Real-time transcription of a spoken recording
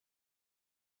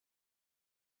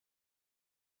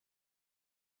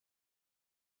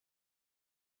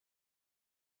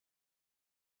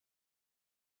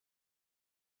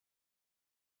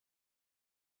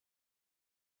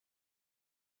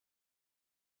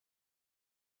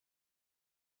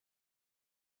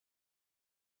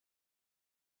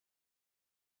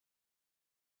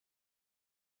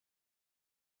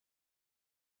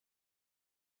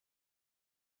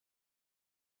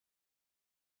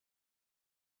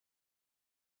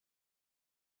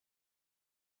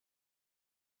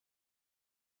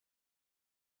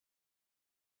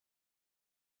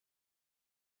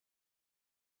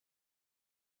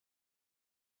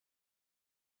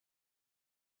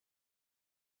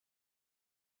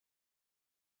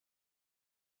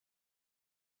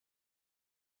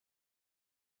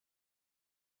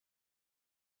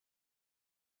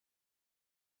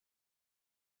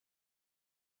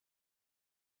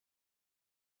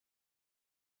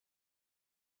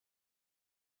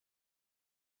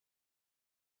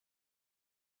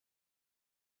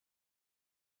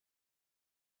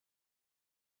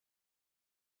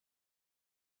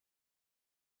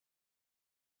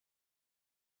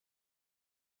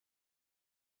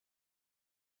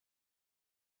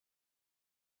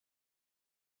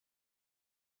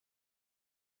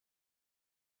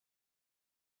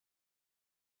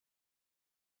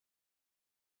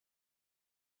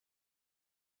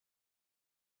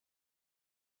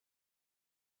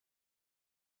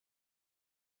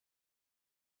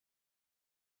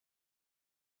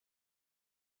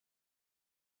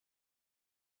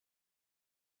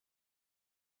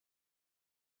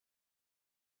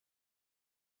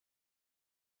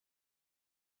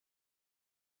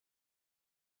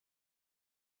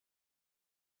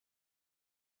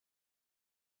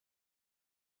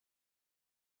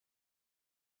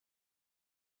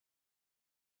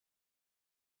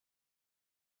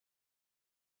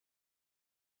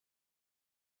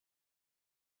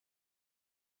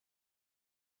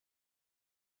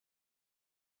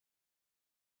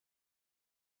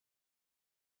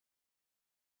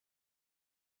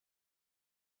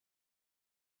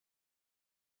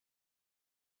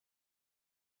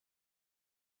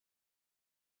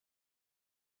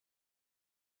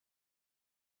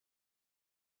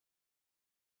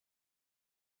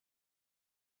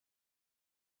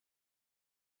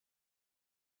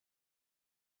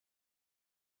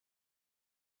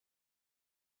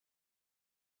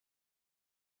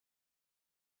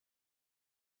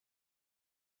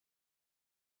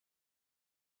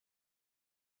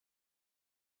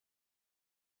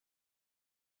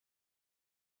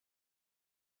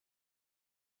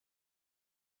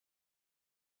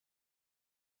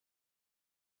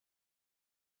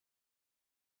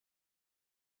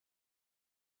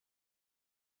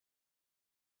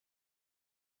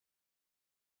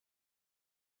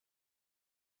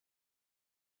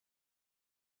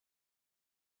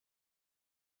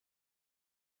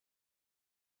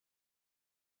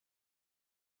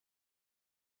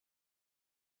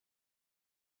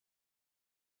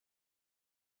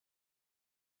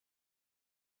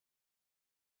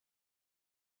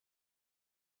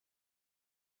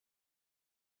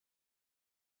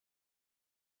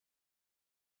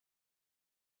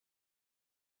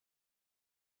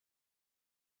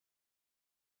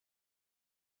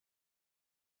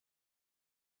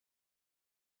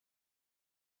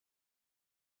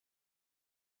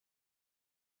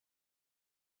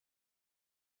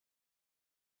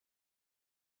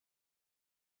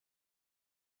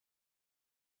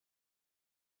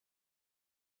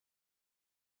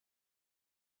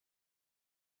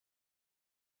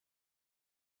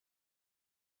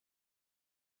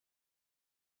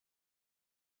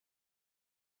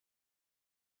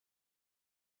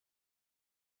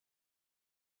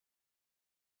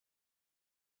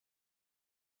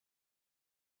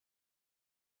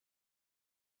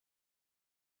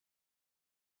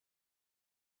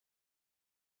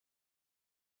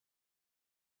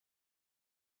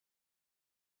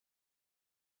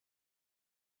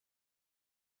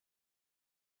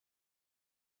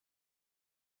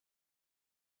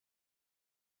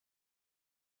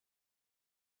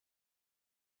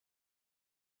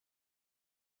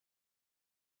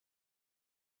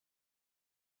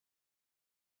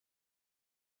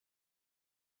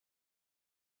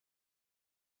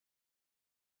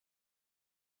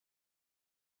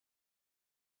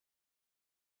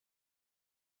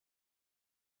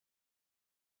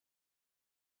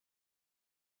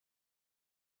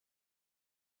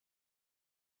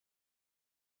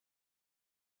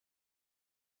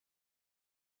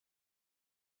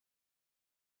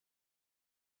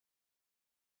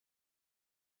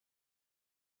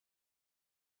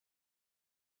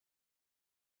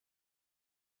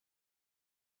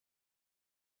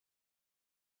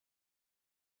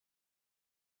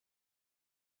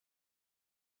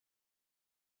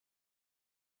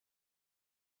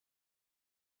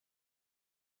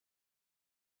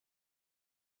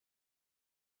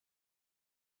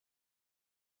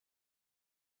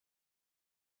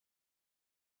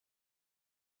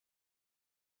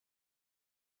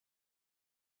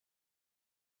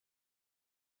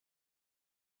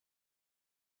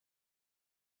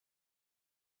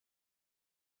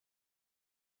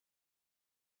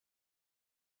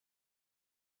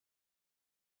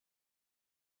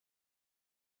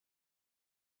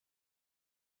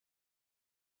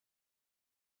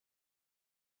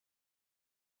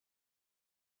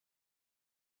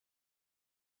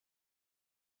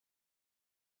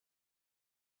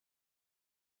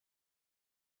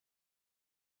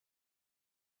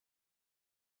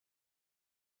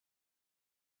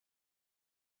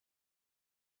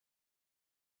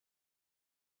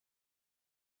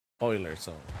spoiler,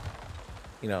 so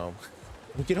you know,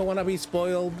 if you don't want to be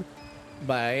spoiled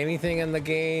by anything in the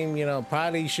game, you know,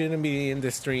 probably shouldn't be in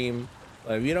the stream.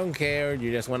 But if you don't care,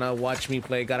 you just want to watch me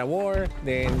play God of War,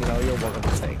 then you know, you're welcome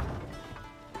to stay.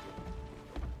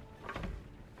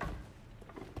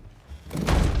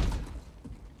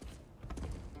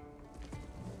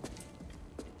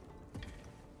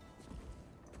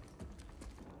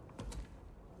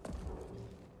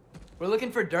 We're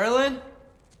looking for Derlin?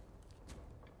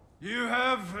 You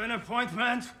have an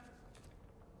appointment?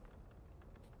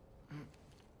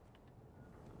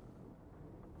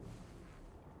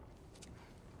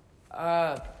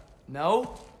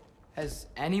 No. Has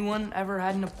anyone ever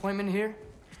had an appointment here?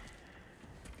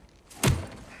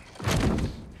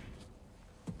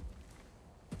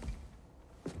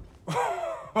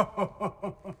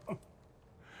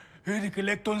 Here to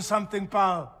collect on something,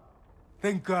 pal?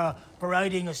 Think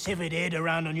parading a severed head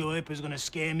around on your hip is gonna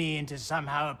scare me into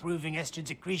somehow approving estrogen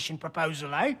secretion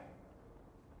proposal, eh?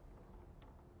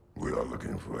 We are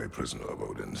looking for a prisoner of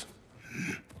Odin's.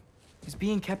 He's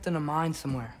being kept in a mine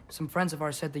somewhere. Some friends of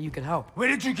ours said that you could help. Where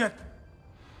did you get...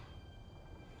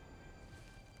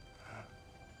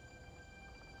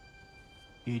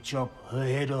 You chop her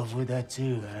head off with that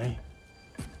too, eh?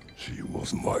 She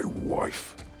was my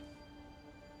wife.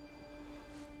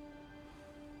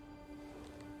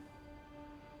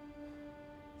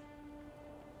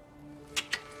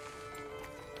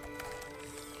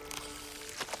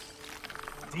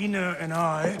 Dina and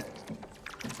I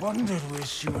wondered where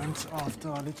she went after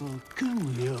our little coup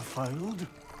here failed.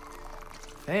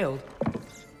 Failed?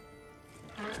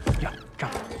 Yeah,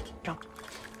 jump.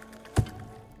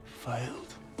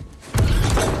 Failed.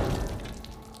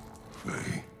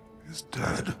 Faye is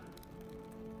dead.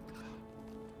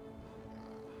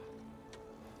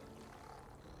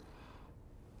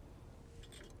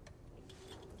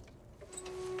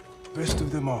 Best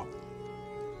of them all.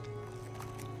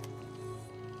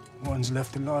 One's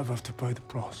left alive have to pay the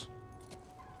price.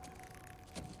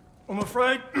 I'm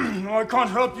afraid I can't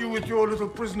help you with your little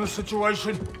prisoner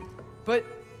situation. But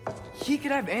he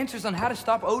could have answers on how to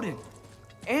stop Odin.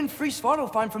 And free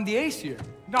Svartalfheim from the Aesir.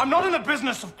 Now, I'm not in the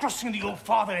business of crossing the Old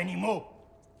Father anymore.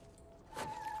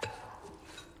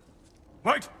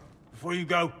 Wait, before you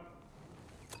go.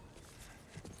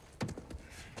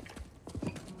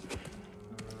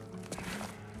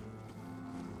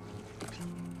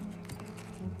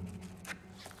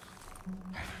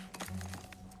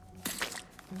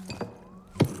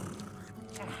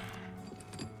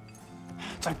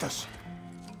 Take this.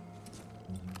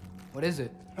 What is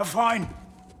it? A fine.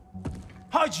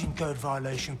 Hygiene code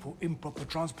violation for improper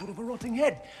transport of a rotting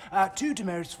head. 2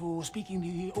 demerits for speaking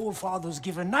the All-Father's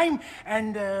given name,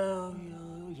 and,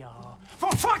 yeah.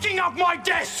 For fucking up my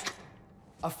desk!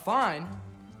 A fine?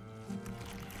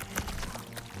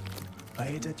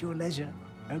 Pay it at your leisure,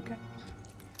 okay?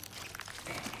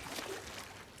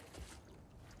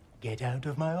 Get out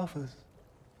of my office.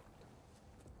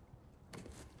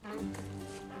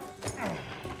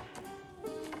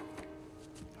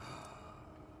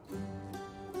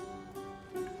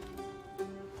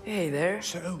 Hey there.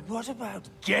 So what about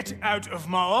get out of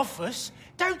my office?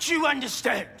 Don't you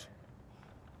understand?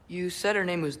 You said her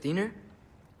name was Diener?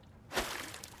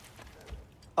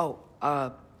 Oh,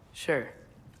 sure.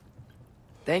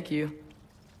 Thank you.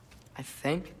 I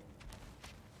think.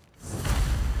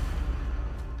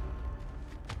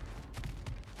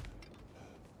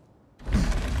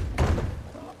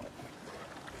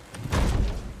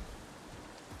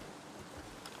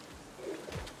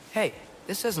 Hey,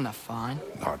 this isn't a fine.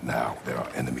 Not now. There are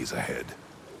enemies ahead.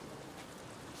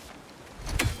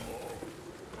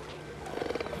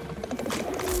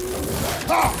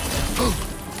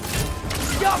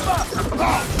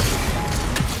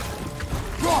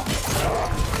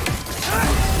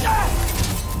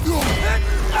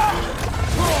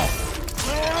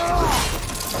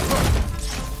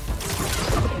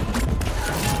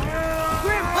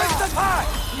 Grim, place them high!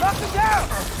 Knock them down!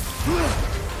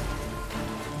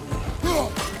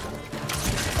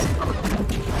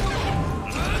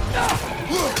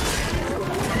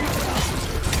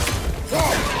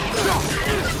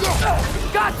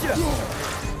 Gotcha!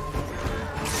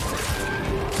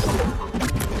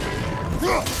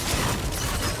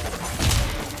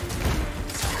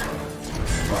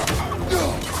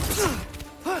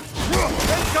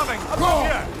 Incoming! Up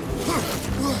here!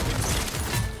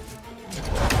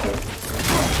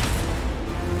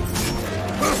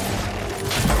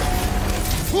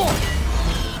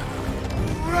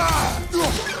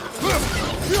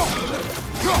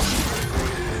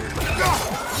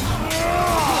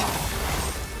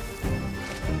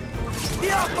 The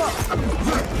Alpha!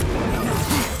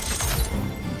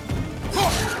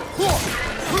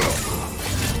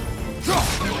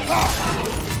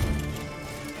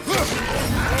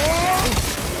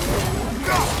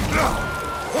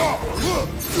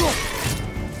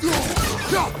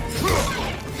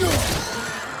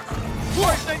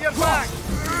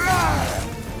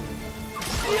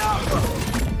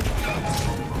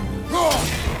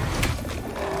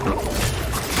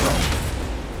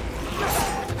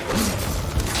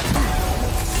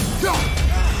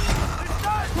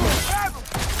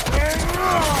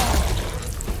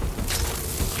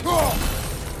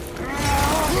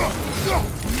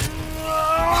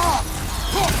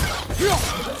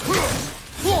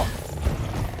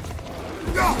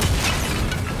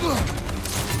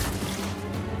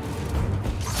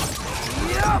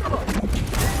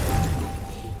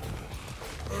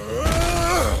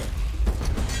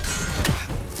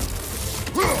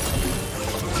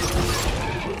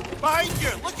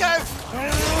 Bring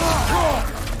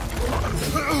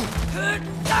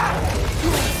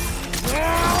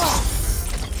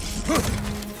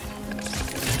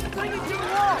it to the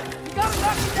wall! You gotta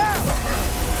knock it down!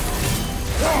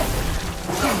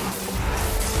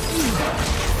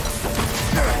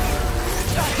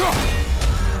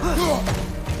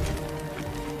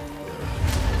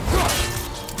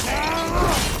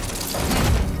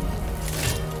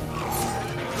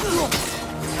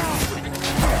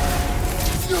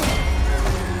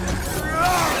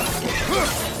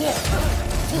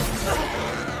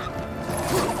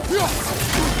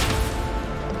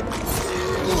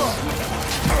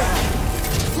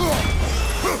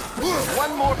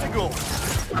 One more to go.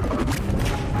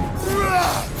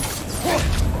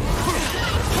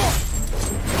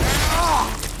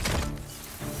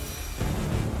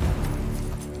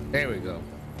 There we go.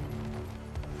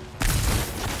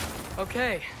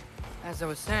 Okay, as I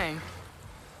was saying,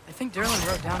 I think Derlin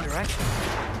wrote down directions.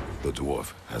 The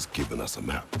dwarf has given us a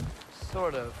map.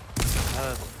 Sort of.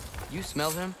 You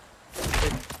smell him?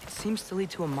 It seems to lead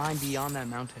to a mine beyond that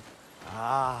mountain.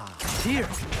 Ah. It's here.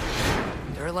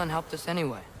 Derlin helped us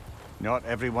anyway. Not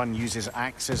everyone uses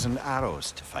axes and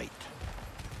arrows to fight.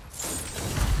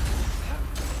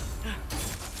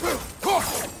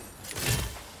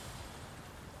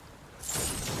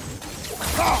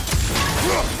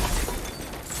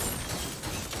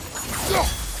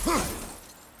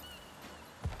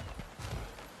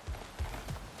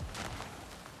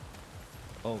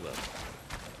 Hold up.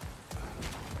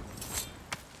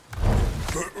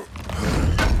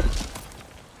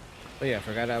 Oh yeah, I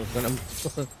forgot I was gonna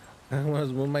I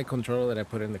was move my controller that I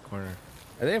put in the corner.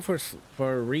 I think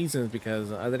for reasons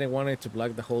because I didn't want it to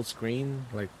block the whole screen,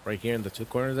 like right here in the two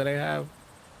corners that I have.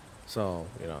 So,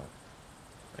 you know,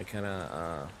 I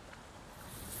kinda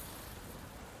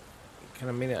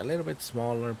made it a little bit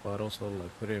smaller, but also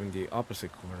like put it in the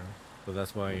opposite corner. So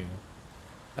that's why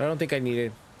I don't think I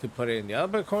needed to put it in the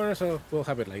other corner, so we'll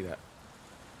have it like that.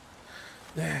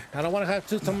 I don't want to have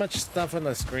too much stuff on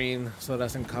the screen so it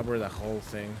doesn't cover the whole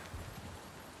thing.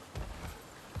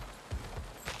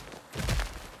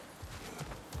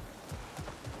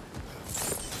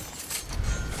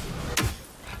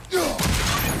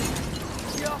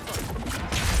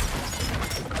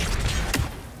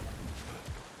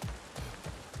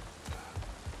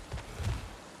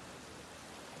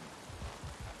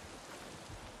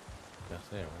 That's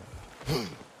there, right?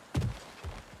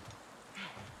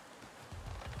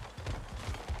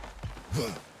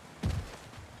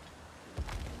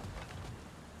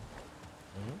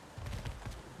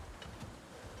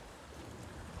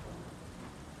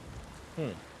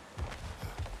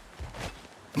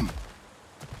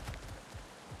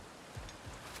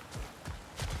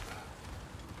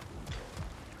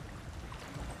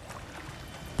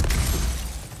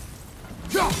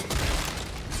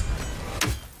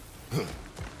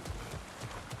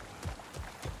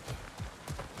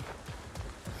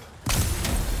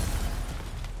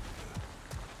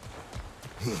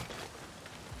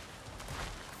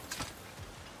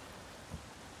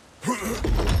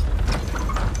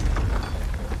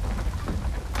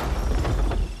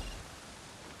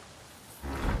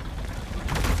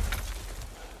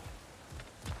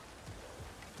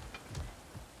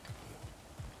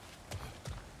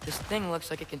 This thing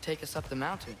looks like it can take us up the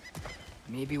mountain.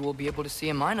 Maybe we'll be able to see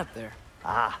a mine up there.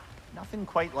 Ah, nothing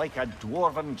quite like a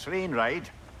dwarven train ride.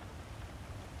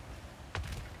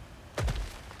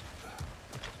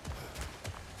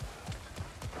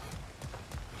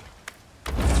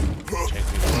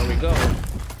 There we go.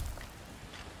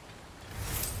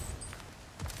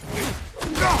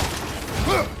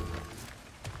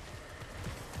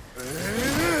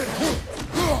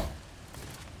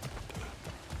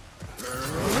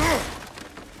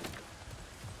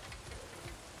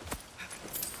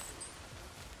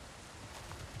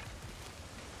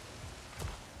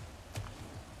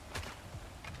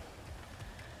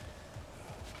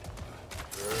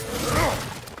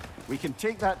 We can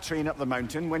take that train up the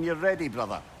mountain when you're ready,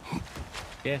 brother.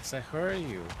 Yes, I heard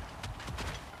you.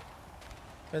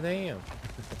 But damn.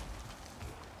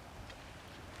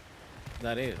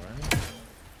 That is, right?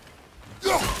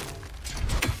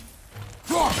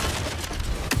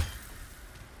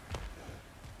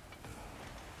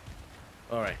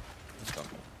 All right, let's go.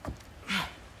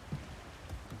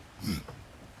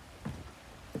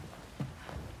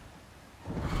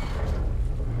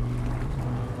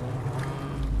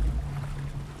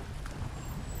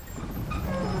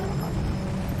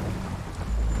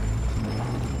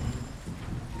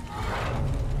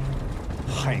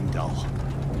 Heimdall.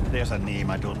 There's a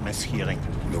name I don't miss hearing.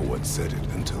 No one said it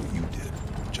until you did,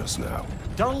 just now.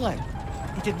 Durlin.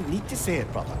 He didn't need to say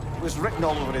it, brother. It was written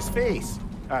all over his face.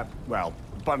 Well,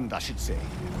 burned, I should say.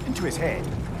 Into his head.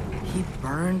 He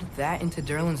burned that into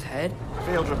Derlin's head?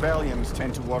 Failed rebellions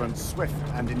tend to warrant swift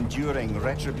and enduring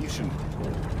retribution.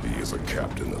 He is a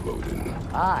captain of Odin.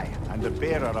 Aye, and the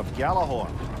bearer of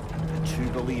Galahorn. A true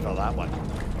believer, that one.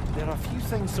 There are few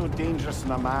things so dangerous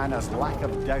in a man as lack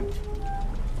of doubt.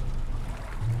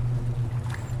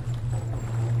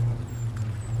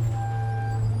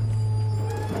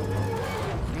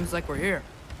 Seems like we're here.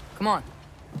 Come on.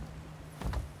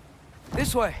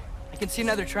 This way. I can see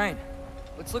another train.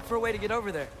 Let's look for a way to get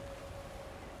over there.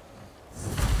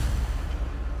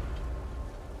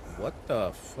 What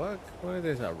the fuck? What is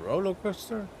this, a roller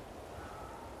coaster?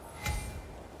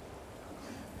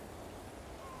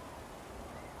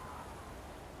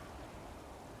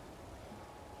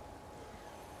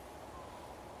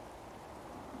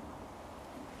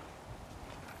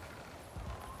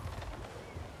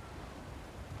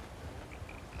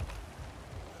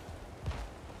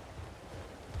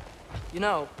 You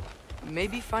know,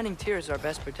 maybe finding Tyr is our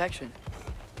best protection.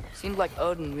 Seemed like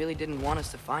Odin really didn't want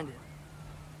us to find it.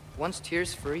 Once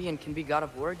Tyr's free and can be god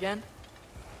of war again,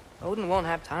 Odin won't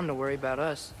have time to worry about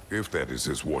us. If that is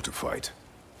his war to fight,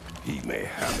 he may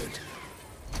have it.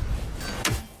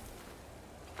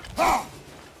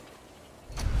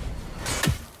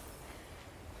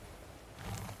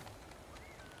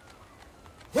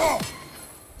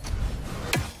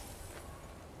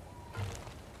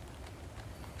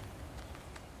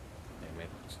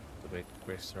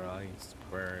 Crystallized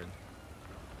burn.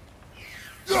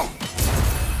 Oh.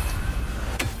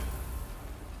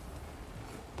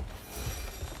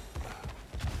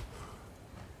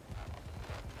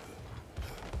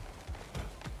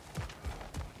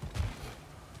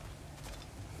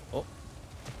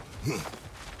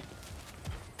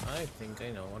 I think I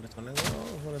know what it's gonna go.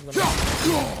 What it's gonna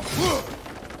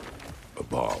A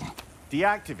bomb.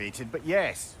 Deactivated, but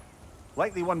yes.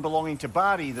 Likely one belonging to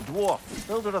Barry, the dwarf,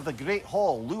 builder of the Great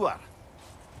Hall, Lure.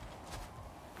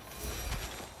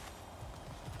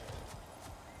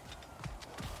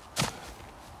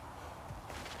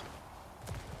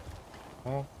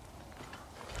 Oh.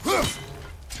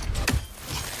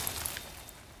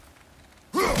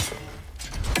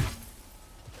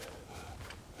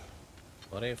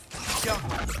 What if?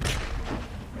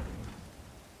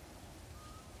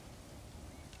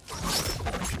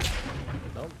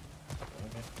 No. Okay.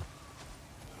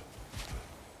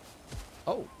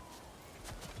 Oh.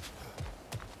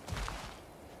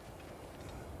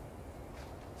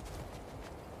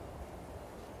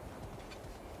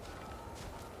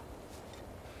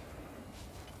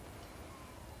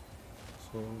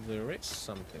 So there is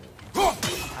something.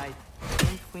 I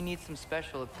think we need some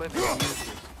special equipment to use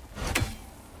this.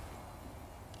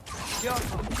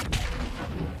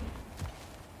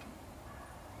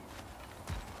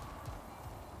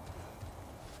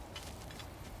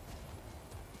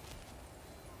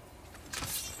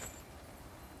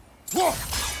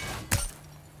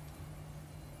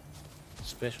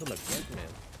 Special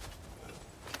equipment.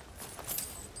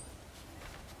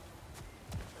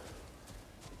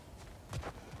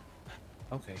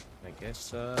 Okay, I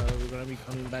guess we're gonna be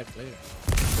coming back later.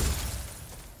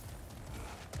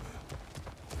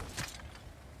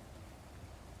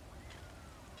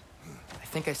 I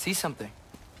think I see something.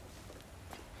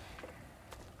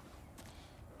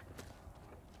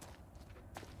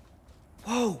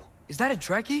 Whoa! Is that a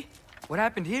Trekkie? What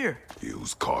happened here?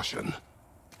 Use caution.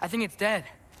 I think it's dead.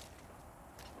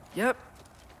 Yep,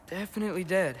 definitely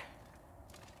dead.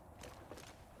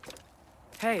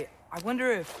 Hey, I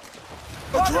wonder if...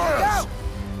 Atreus!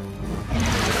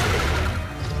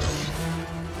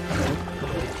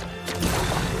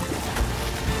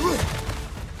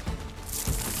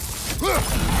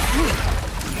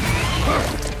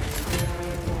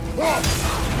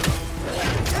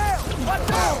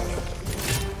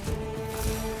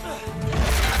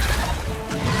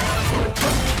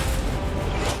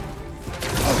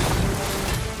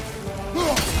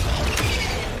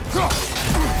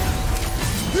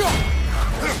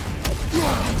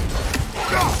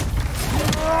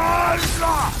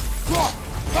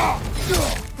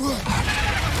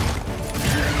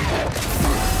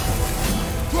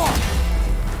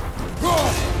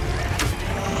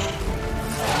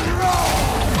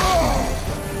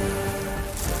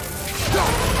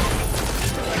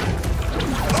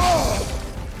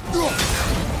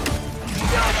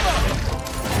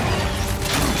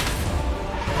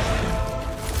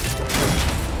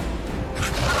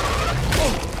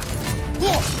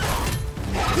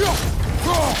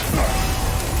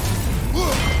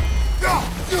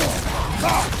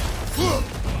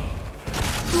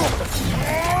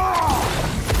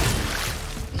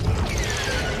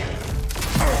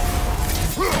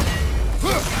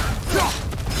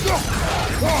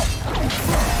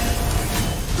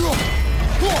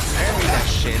 That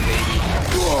shit, baby.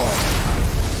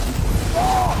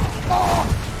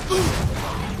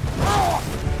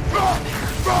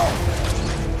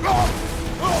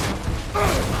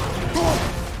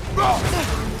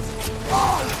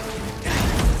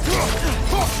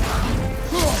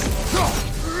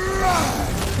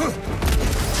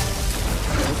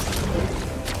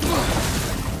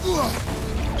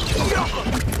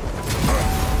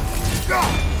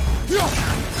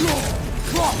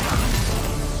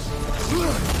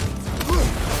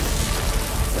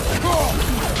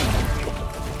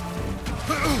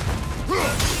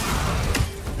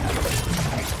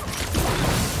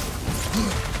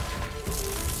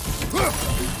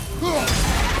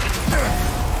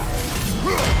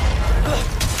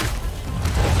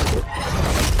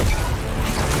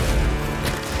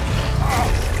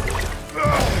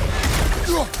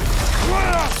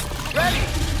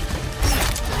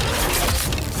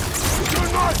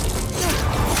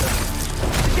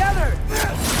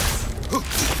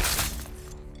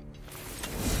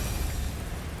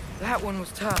 That one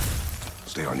was tough.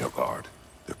 Stay on your guard.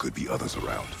 There could be others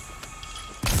around.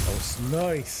 That was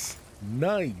nice.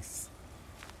 Nice.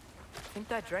 Think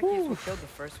that Dreki is what killed the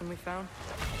first one we found?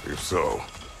 If so,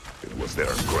 it was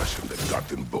their aggression that got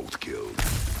them both killed.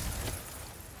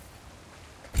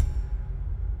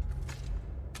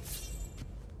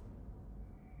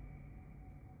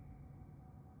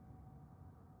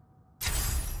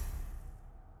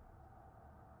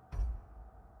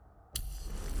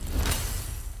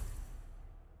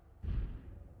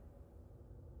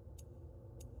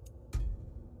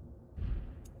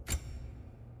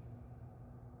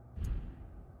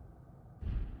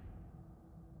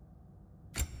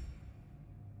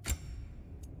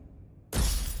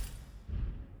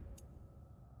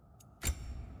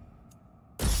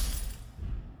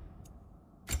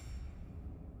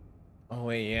 Oh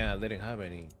wait, yeah, I didn't have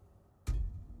any.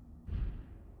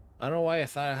 I don't know why I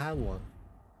thought I had one.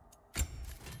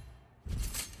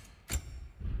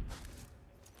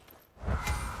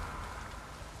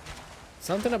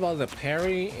 Something about the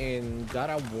parry in God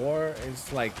of War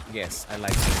is like, yes, I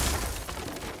like it.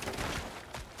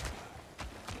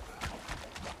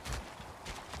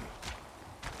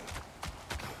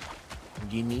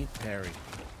 You need parry.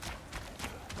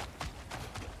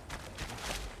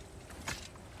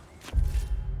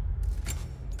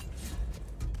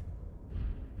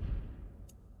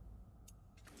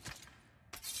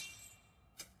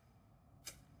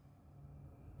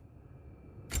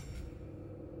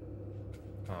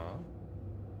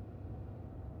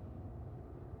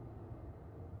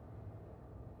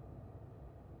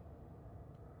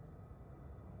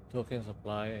 Tokens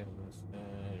apply and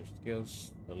your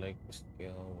skills, select the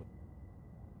skill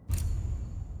with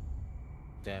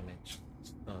damage,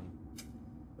 stun,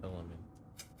 element.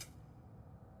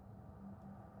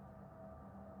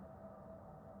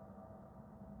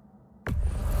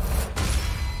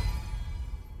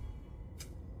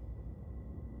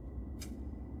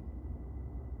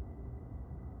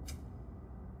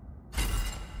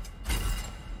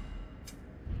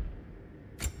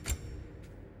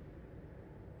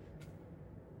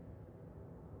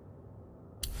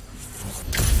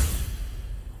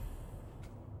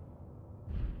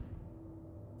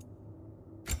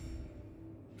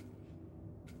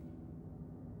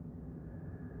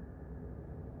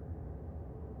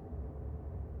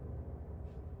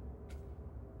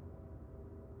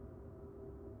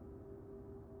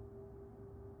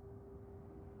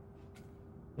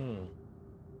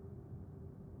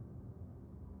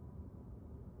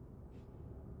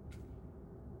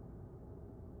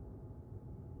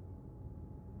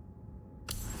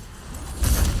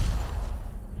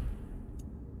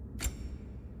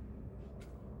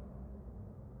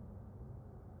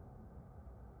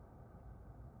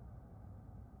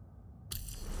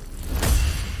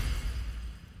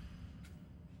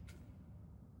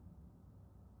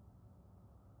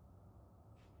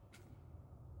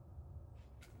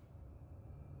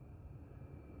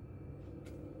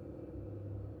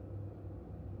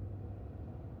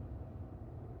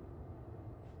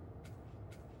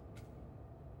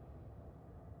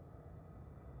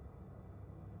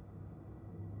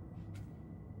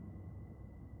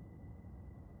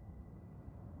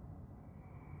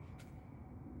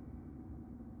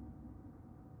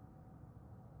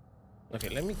 Okay,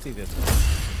 let me see this one.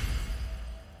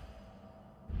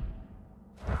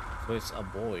 So it's a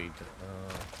void.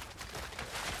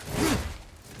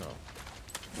 No.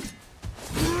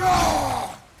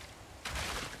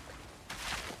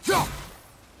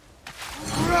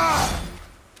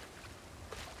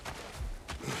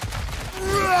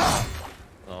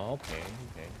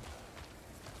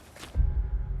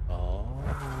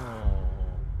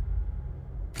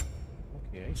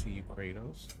 I see you,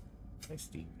 Kratos. I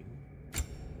see you.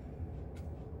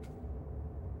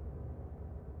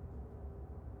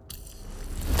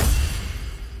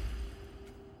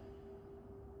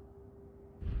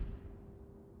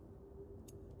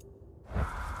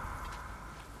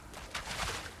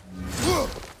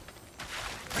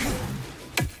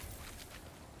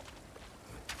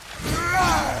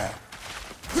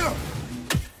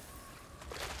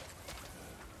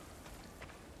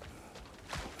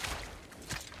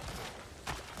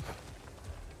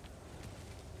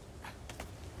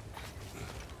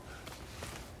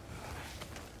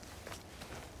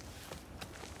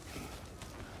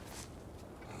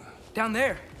 Down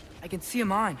there, I can see a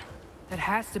mine. That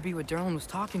has to be what Derlin was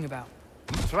talking about.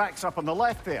 Tracks up on the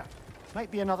left there.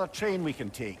 Might be another train we can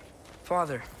take.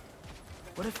 Father,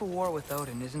 what if a war with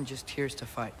Odin isn't just Tyr's to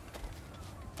fight?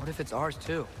 What if it's ours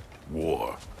too?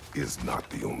 War is not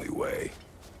the only way.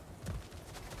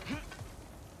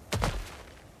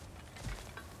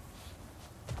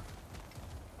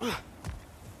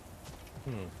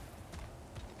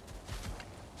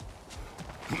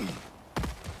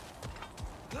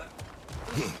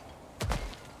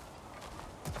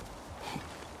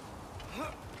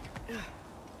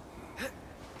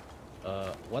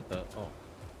 What the? Oh.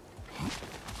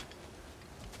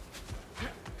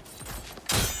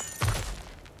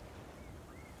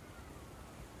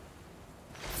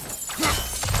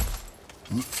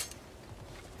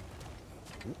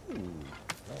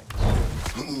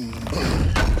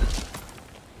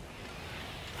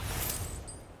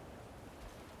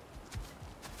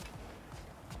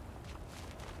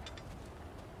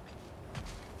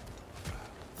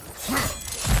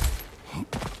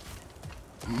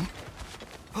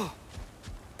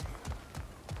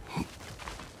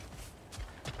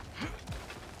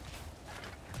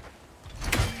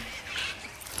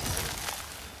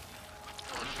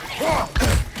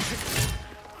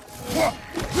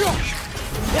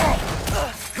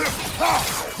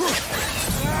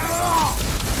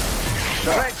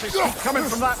 Directions keep coming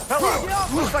from that pillar.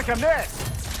 Looks like a net.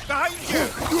 Behind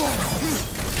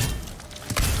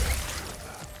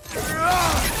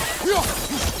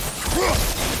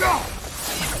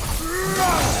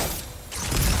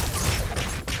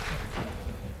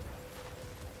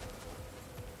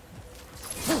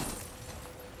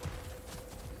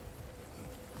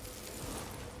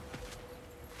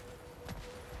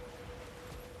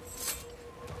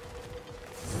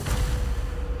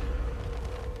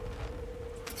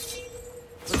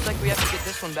Looks like we have to get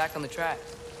this one back on the track.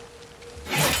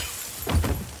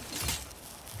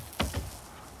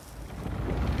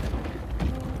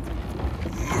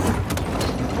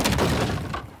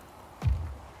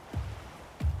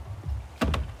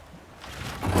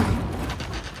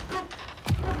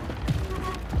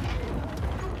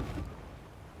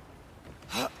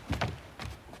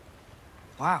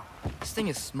 Wow, this thing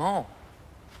is small.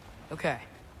 Okay,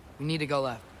 we need to go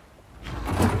left.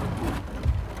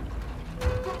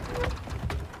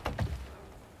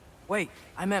 Wait,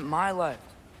 I meant my left.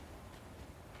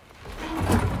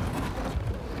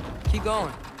 Keep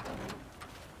going.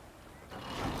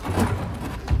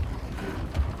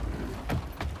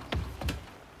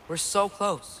 We're so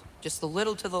close. Just a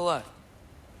little to the left.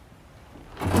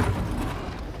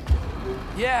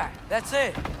 Yeah, that's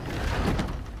it.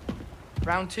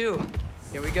 Round 2.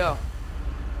 Here we go.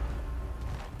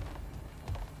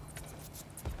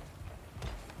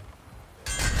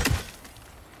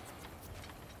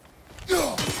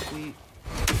 We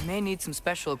may need some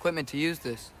special equipment to use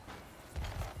this.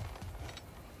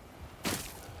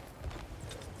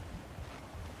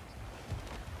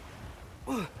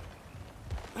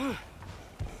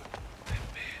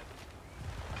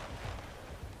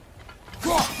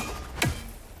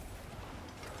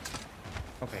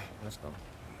 Okay, let's go.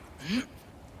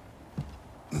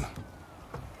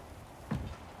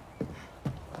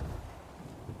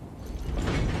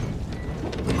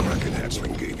 The Kraken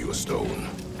hatchling gave you a stone.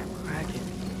 Kraken.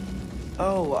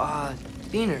 Oh,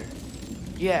 Diener.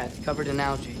 Yeah, it's covered in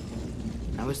algae.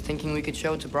 I was thinking we could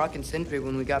show it to Brock and Sindri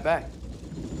when we got back.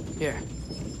 Here.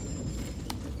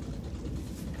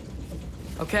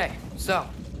 Okay, so,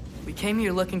 we came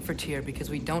here looking for Tyr because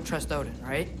we don't trust Odin,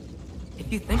 right?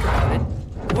 If you think about it,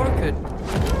 war could...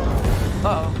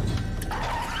 Uh-oh.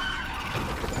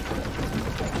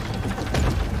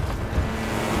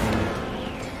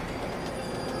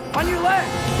 On your left!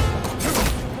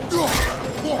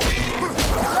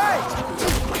 Right!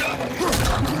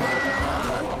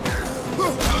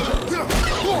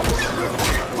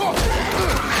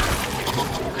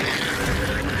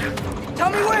 Tell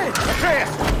me when! Atreus,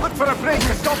 look for a break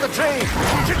to stop the train.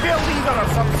 Should be a lever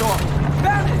of some sort.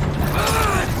 Found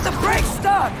it! The brake's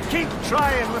stuck! Keep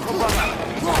trying, little brother.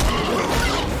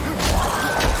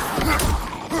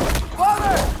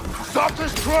 Father! Stop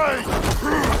this train!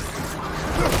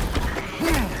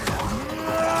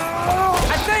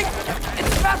 I think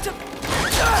it's about to...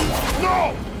 No!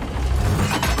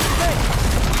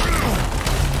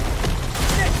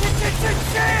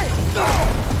 Shit!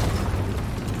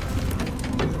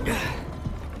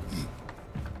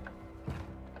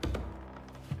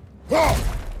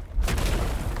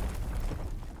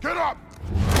 Get up!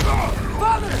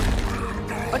 Father!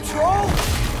 A troll?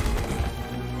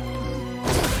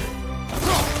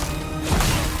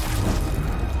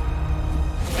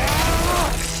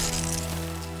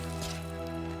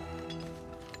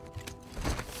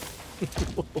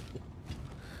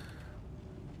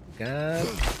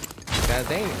 God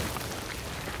dang it.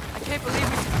 I can't believe it.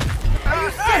 Are you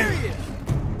serious?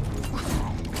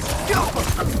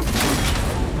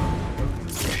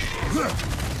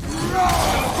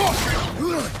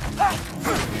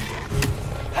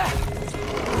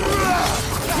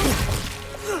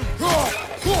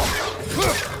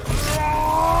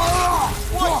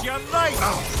 What's your name?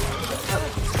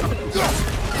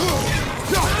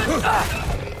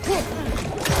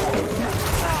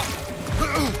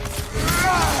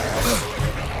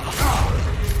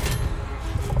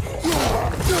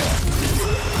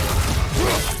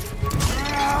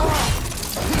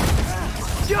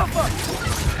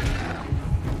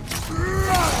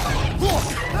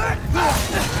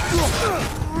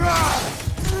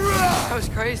 That was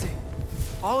crazy.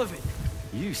 All of it.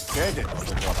 You said it,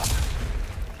 little brother.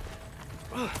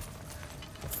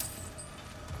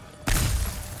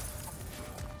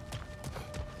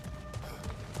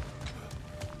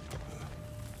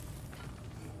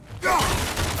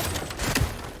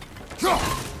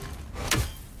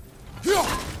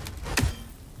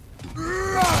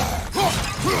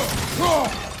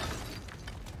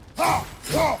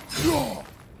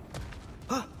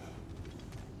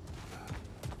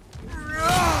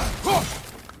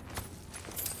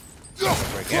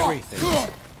 Break everything.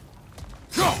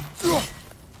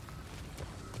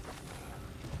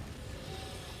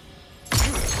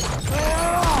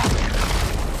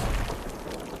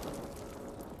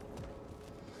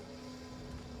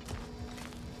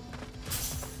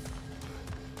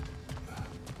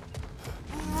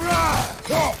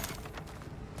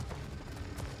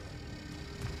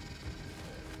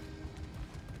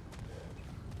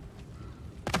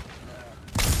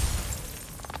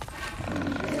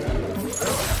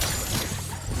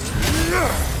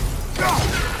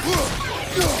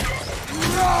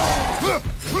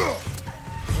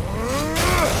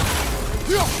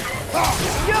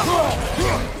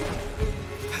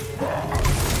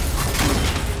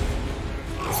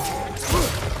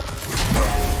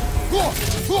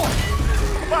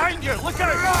 Behind you! Look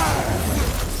out!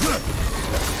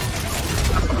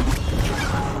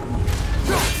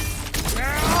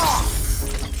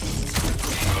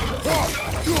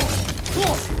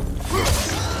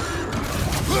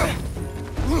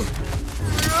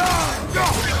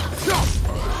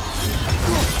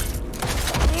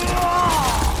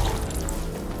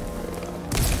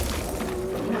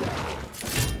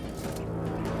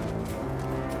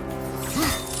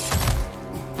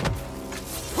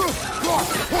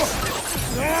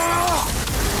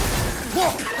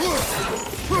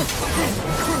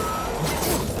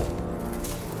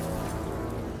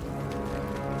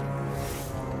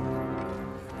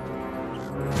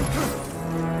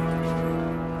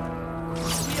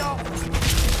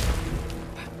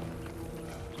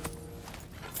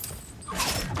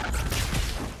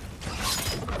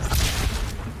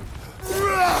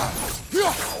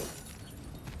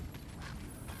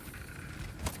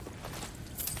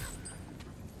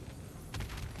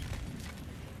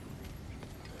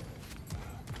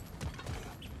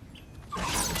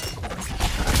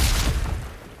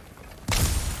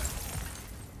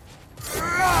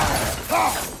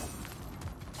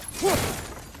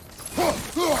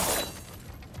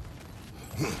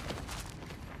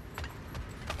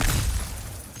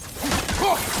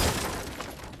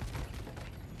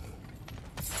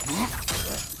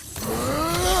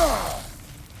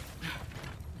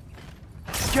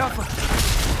 Careful.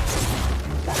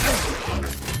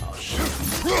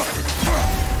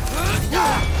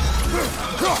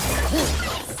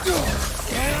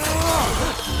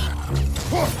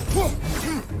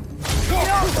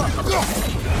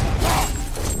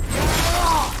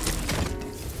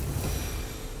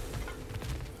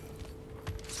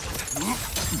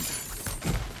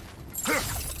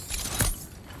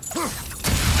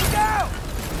 Look out!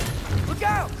 Look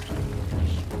out!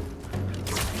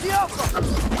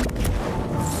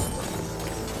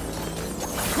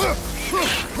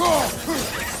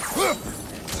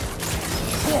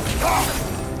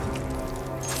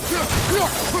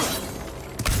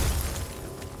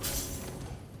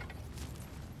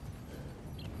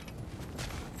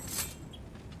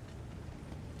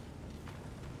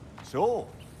 So,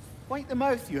 quite the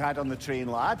mouth you had on the train,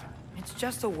 lad. It's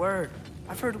just a word.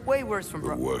 I've heard way worse from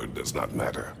The word does not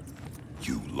matter.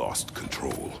 You lost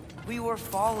control. We were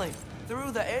falling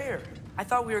through the air. I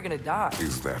thought we were gonna die.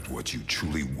 Is that what you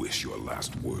truly wish your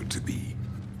last word to be?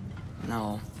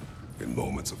 No. In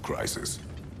moments of crisis,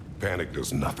 panic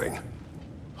does nothing.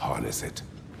 Harness it.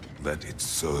 Let it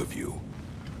serve you.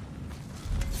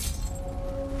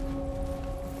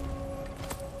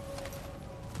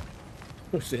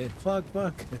 Who said fuck?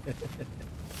 Or,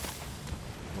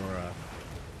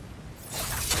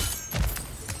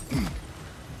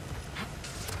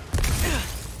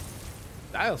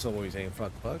 I also always saying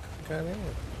fuck. Kind of.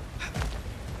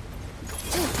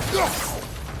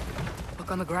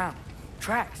 Look on the ground.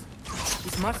 Tracks.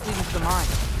 These must lead into the mine.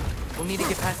 We'll need to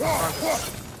get past the cargo.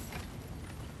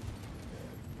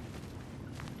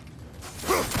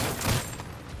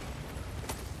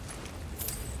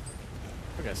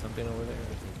 I got something over there.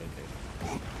 I think I did.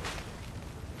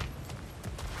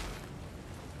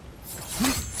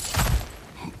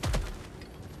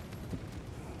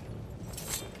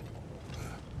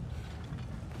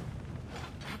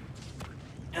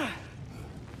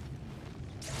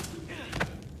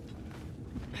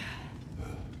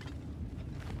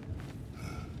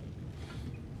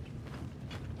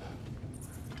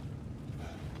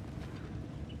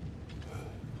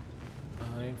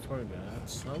 I forgot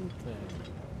something.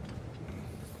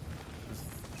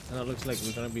 And it looks like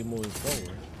we're gonna be moving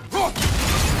forward.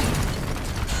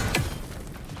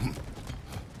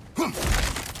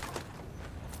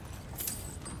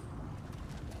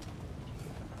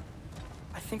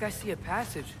 I think I see a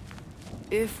passage.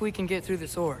 If we can get through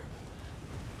this ore.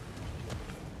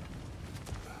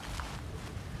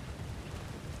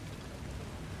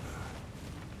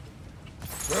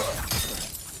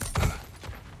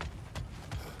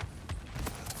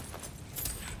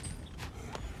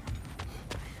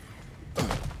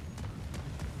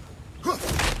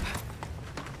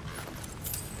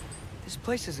 This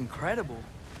place is incredible.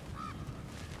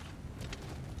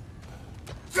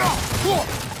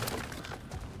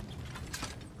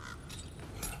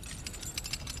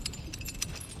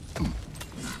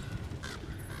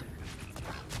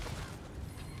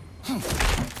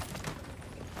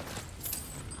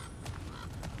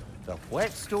 The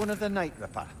whetstone of the Night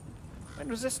Ripper. When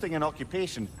resisting an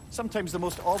occupation, sometimes the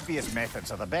most obvious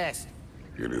methods are the best.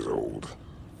 It is old.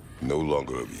 No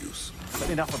longer of use. But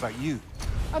enough about you.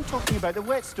 I'm talking about the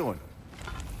whetstone.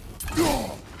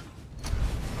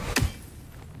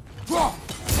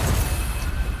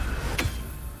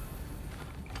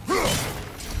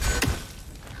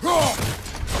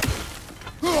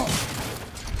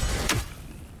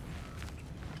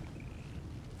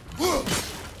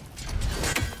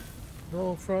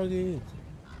 No, Froggy.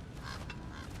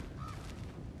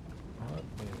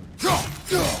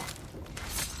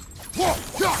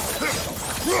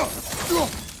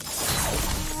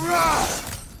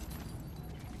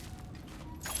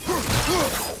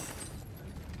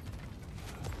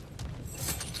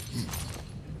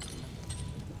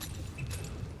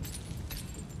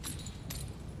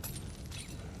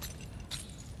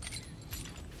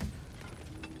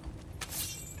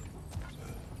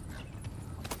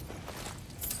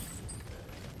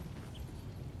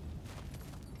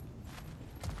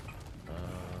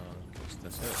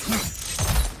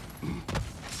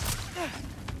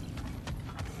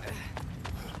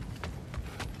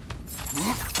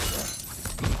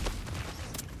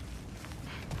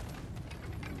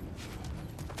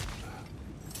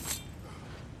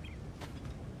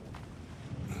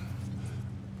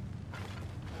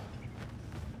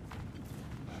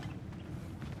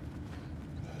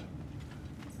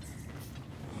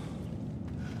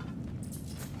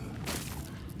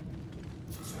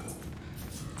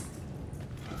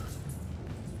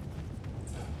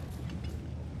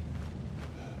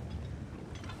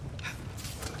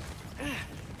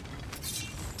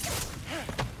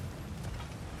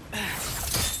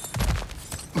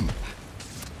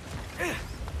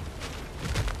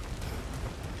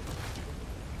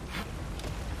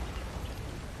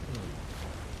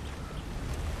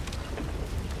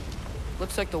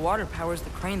 Looks like the water powers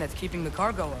the crane that's keeping the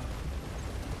cargo up.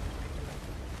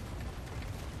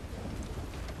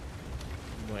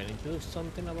 Do I need to do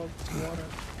something about this water?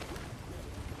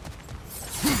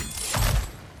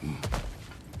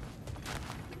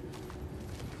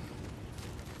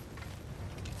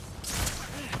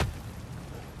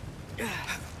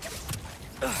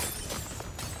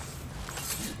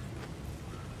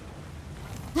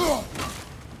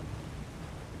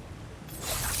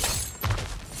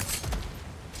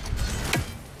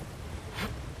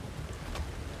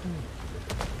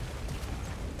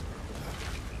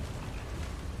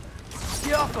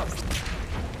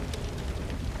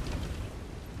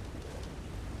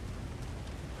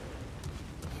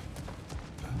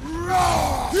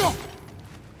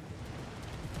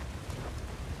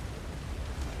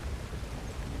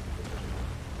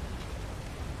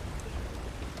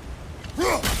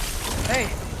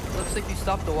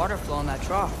 stop the water flow in that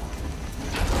trough.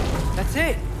 That's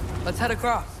it! Let's head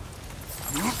across.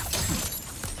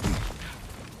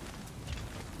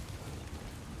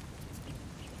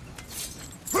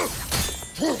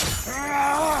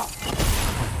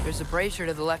 There's a brazier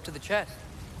to the left of the chest.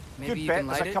 Maybe Good you bet, can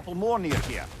light there's a it? couple more near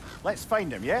here. Let's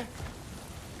find him, yeah?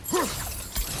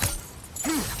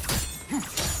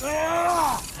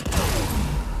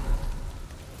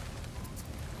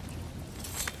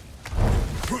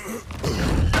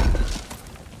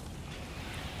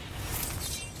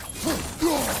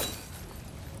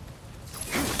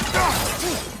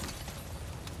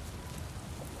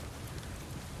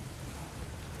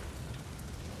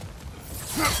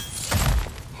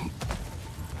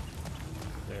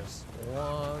 There's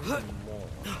one more.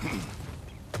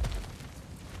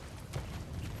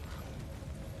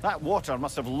 That water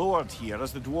must have lowered here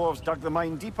as the dwarves dug the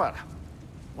mine deeper.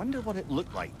 Wonder what it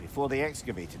looked like before they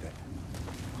excavated it.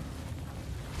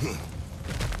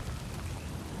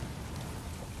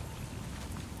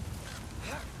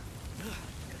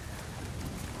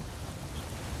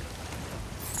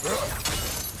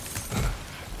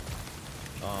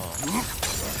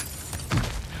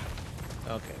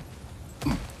 Okay.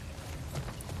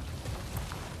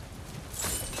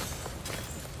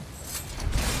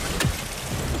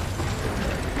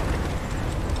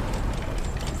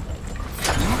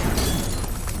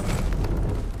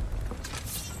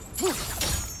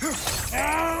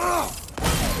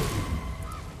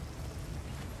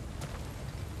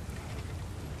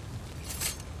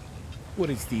 What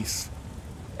is this?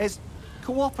 Is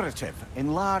cooperative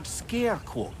in large scare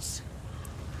quotes.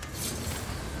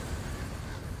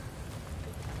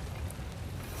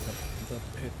 The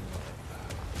pit.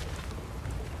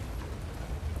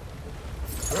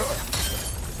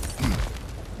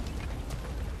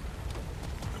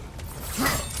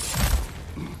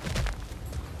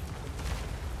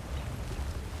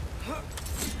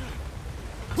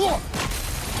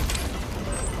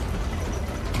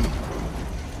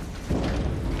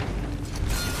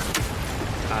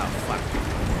 Ah, fuck.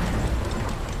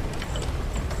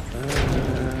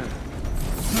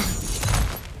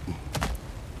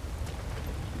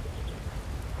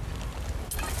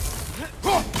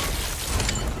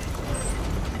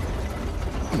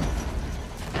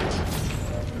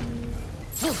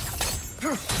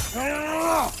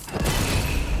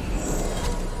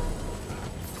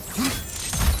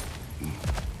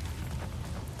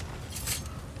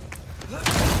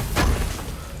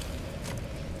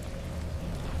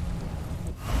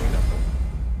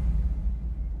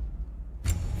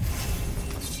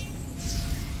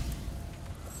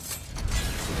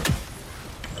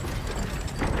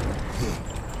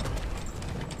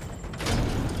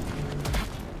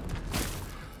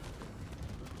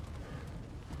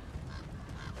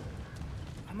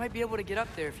 I might be able to get up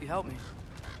there if you help me.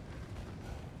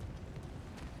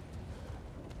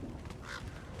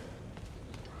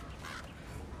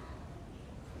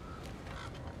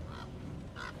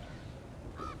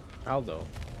 Aldo.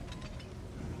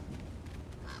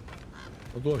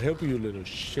 I'll go help you, little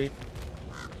shit.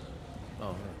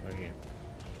 Oh, right here.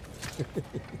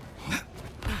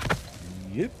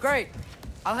 Yep. Great!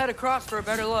 I'll head across for a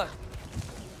better look.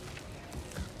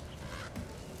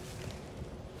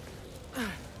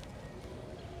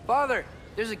 Father,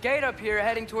 there's a gate up here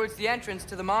heading towards the entrance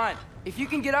to the mine. If you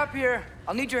can get up here,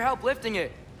 I'll need your help lifting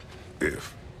it.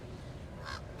 If.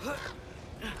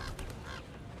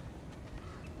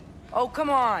 Oh, come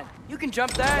on. You can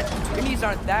jump that. Your knees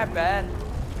aren't that bad.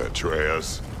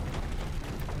 Atreus.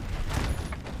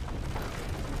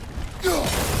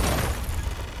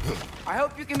 I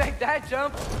hope you can make that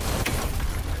jump.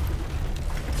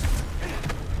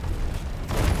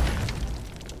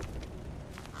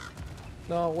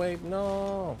 No, wait,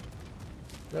 no.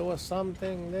 There was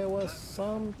something. There was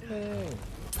something.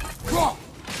 I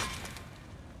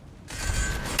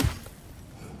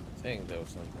think there was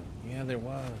something. Yeah, there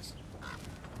was.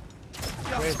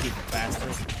 Where's you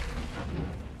bastard?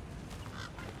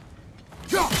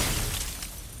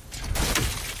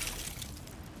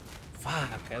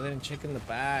 Fuck, I didn't check in the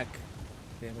back.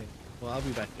 Damn it. Well, I'll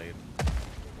be back later.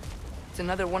 It's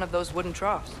another one of those wooden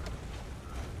troughs.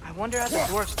 I wonder how the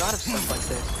dwarves thought of stuff like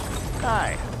this.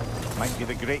 Aye, might be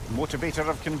the great motivator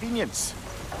of convenience.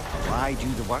 Why do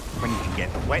the work when you can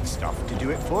get the wet stuff to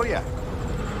do it for you?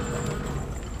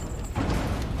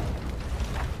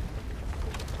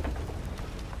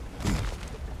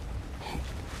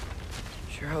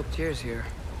 Sure hope Tyr's here.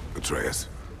 Atreus,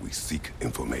 we seek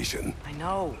information. I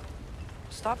know.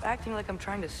 Stop acting like I'm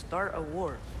trying to start a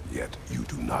war. Yet you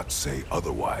do not say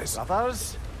otherwise.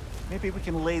 Brothers, maybe we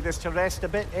can lay this to rest a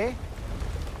bit, eh?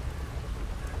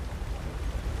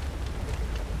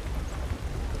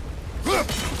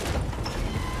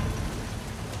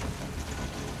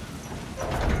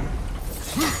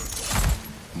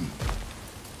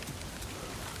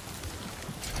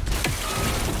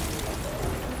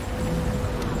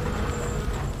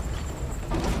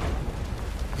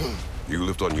 You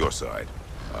lift on your side.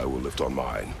 I will lift on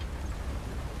mine.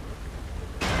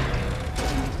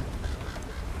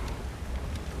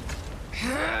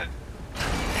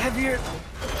 Heavier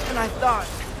than I thought.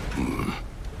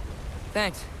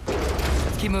 Thanks.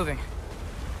 Let's keep moving.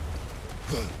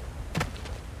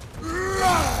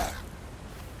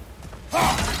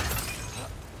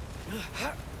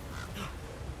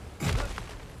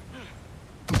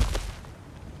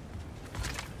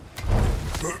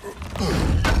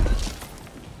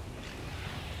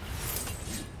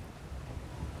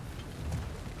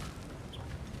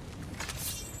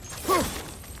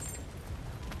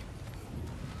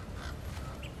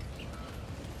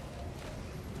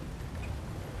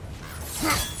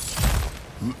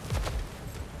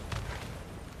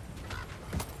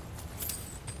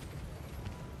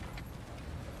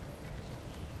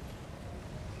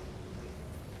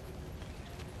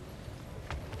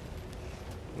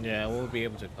 Yeah, we'll be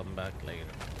able to come back later.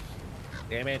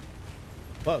 Damn it.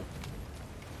 Fuck.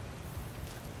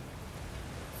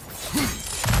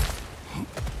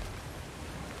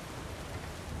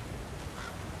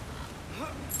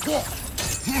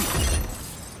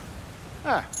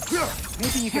 Ah,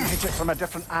 maybe you can hit it from a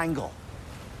different angle.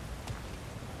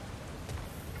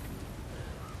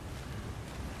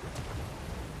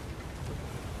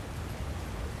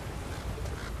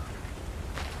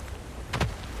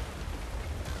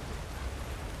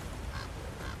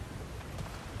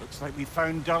 Looks like we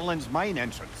found Durlin's mine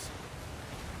entrance.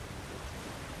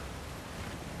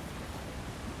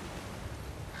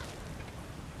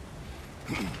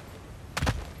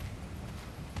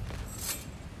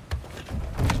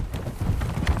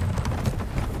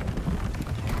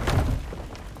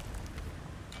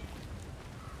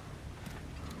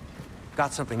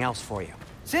 Got something else for you.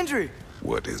 Sindri!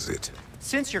 What is it?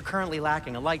 Since you're currently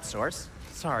lacking a light source,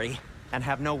 sorry, and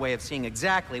have no way of seeing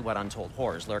exactly what untold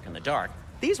horrors lurk in the dark,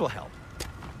 these will help.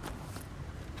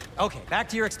 Okay, back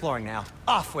to your exploring now.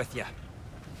 Off with you.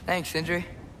 Thanks, Sindri.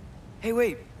 Hey,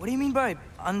 wait, what do you mean by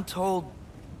untold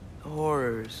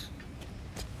horrors?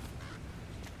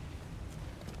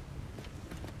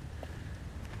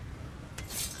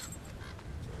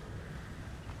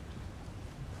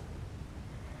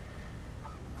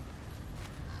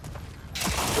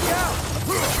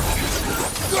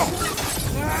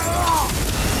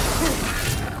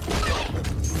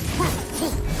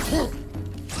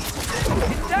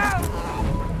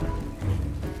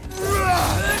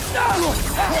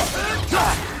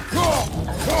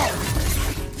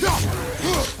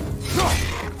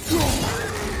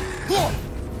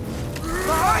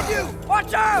 Behind you!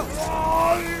 Watch out!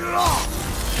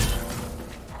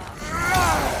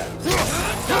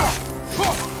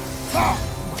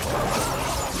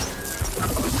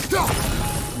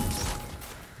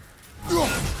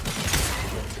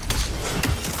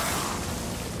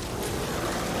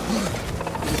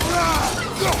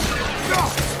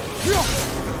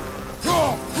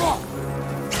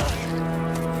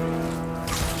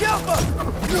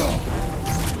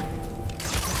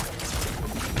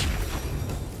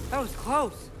 That was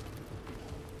close.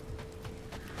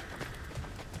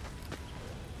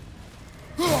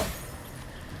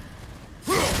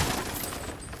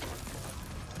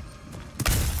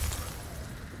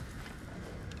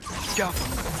 Go.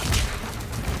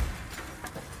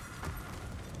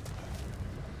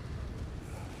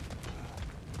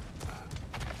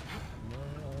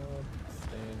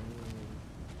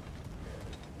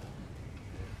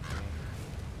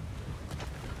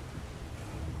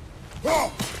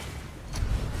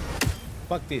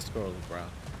 Fuck these scrolls, bro.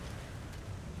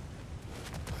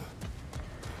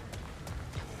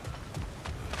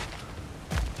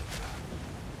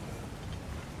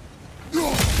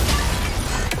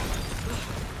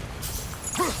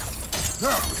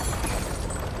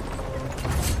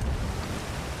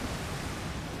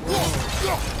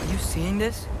 Are you seeing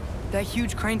this? That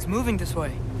huge crane's moving this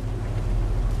way.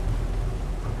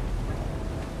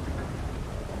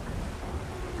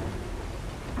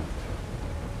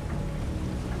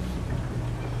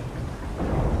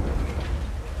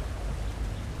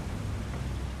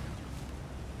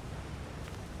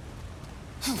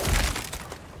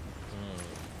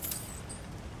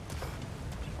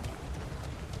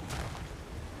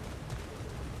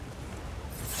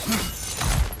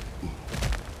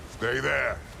 Stay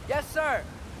there. Yes, sir.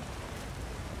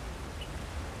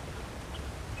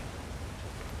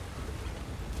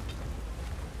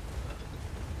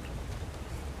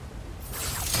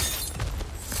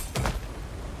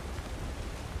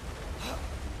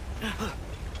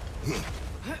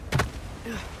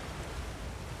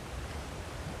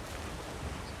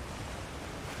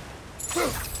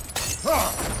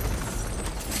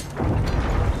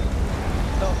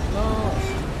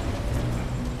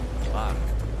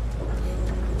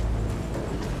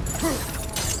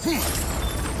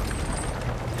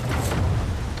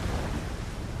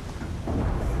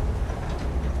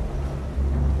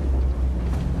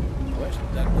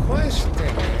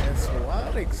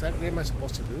 exactly am I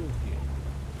supposed to do here?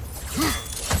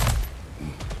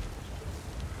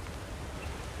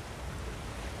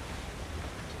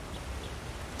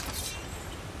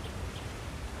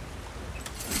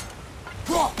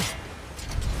 Oh,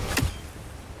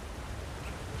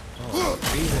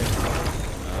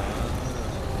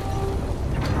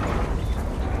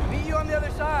 Meet you on the other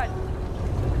side.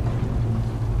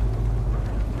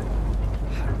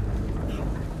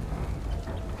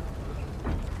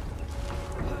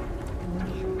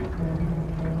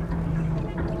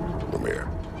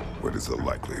 What is the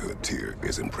likelihood Tyr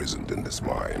is imprisoned in this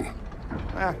mine?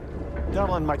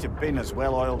 Derlin might have been as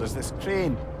well-oiled as this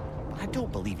crane, but I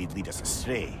don't believe he'd lead us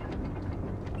astray.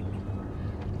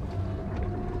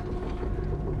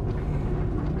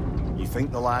 You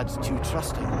think the lad's too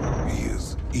trusting? He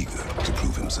is eager to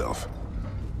prove himself.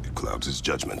 It clouds his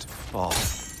judgment. Oh,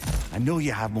 I know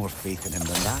you have more faith in him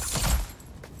than that.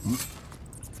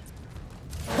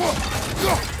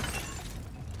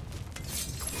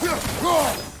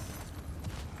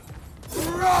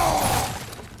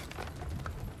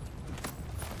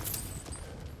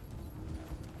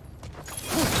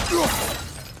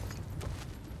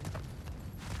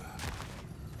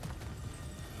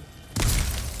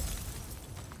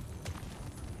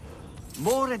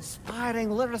 More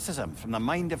inspiring lyricism from the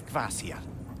mind of Kvasir.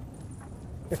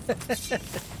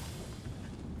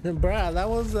 Bruh, that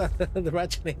was the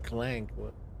Ratchet and Clank.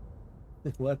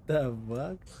 What the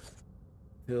fuck?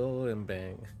 Steel and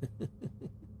bang.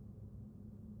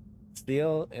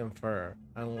 Steel and fur,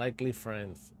 unlikely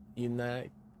friends,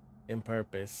 unite in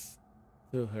purpose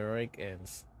to heroic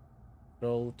ends.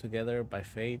 Thrown together by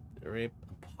fate, ripped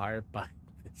apart by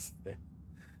this.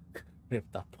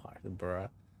 Ripped apart, bruh.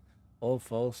 Old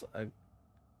foes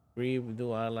agree with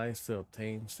new allies to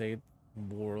obtain safe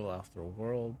world after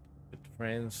world, with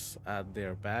friends at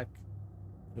their back.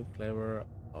 Too clever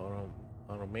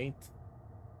automate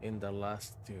in the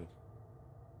last two.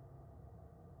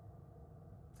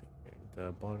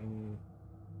 The bottom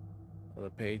of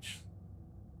the page,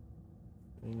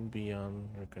 beyond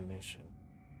recognition.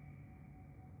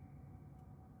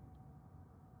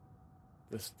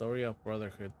 The story of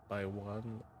brotherhood by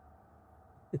one.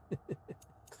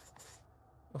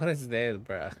 What is this,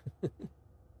 bruh?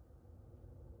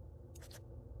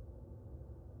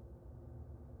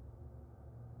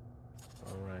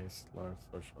 Alright, large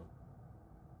social.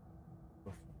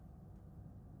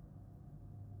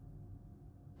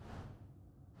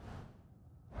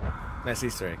 Nice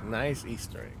Easter egg. Nice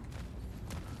Easter egg.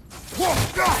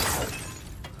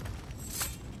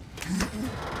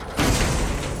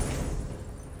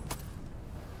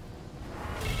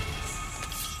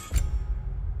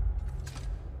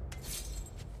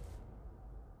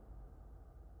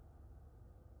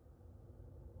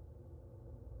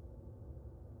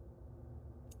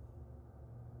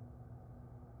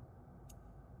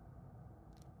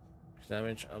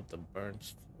 Damage of the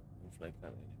burns like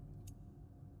that.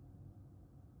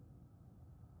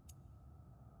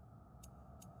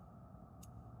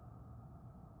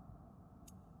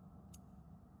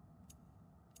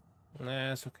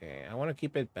 Nah, it's okay. I want to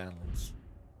keep it balanced.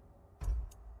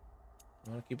 I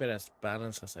want to keep it as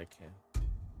balanced as I can.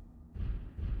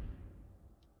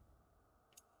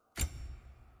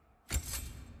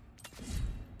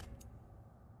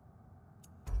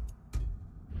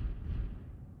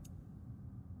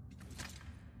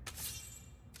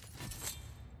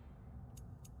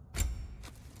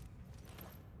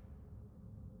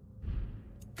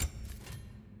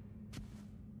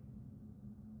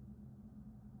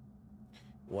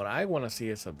 What I want to see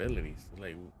is abilities.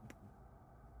 Like,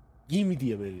 give me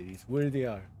the abilities. Where they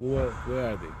are. Where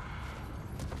are they?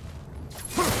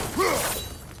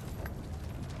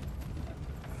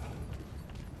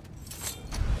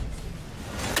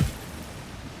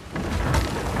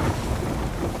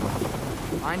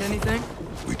 Find anything?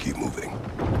 We keep moving.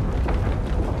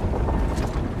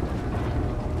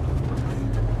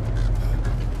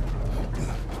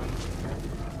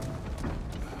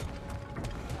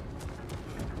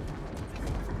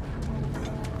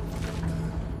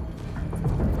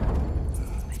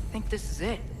 This is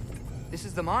it. This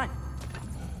is the mine.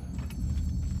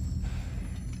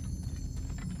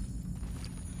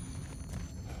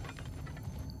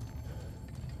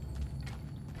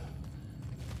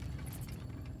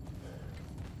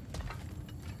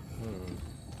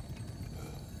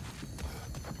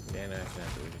 Yeah, no, I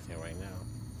can't do anything right now.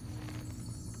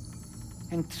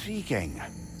 Intriguing.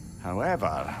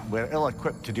 However, we're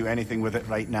ill-equipped to do anything with it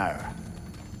right now.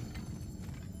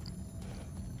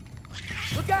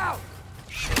 Look out!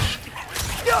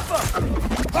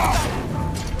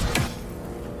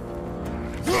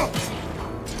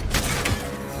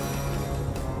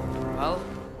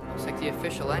 the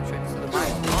official entrance to the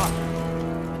mine's block.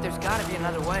 But there's gotta be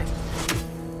another way.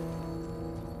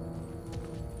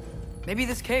 Maybe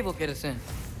this cave will get us in.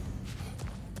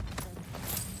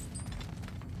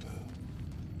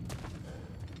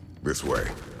 This way.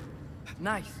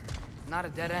 Nice. Not a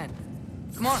dead end.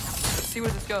 Come on, let's see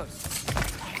where this goes.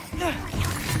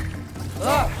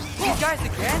 Ugh, these guys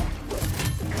again?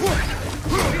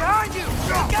 Behind you!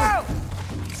 Go!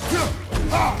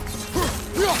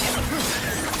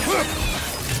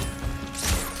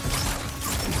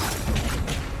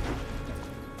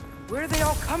 Where are they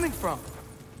all coming from?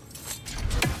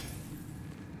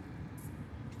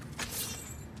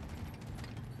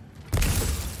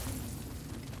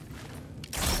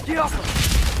 Get off him!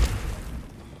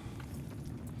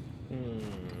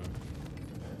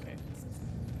 Okay.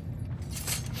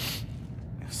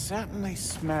 It certainly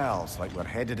smells like we're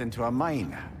headed into a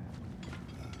mine.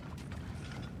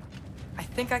 I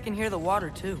think I can hear the water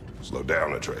too. Slow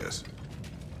down, Atreus.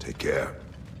 Take care.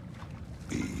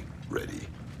 Be ready.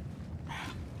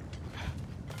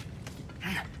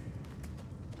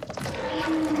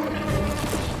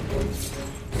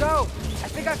 So, I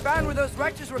think I found where those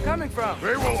wretches were coming from.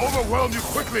 They will overwhelm you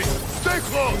quickly. Stay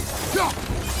close.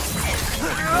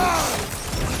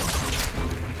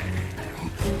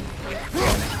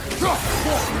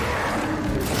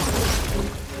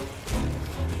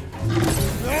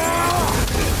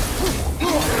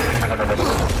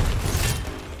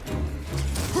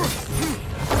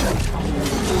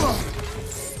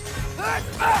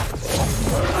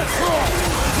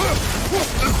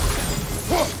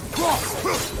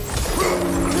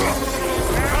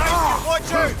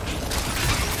 Watch out!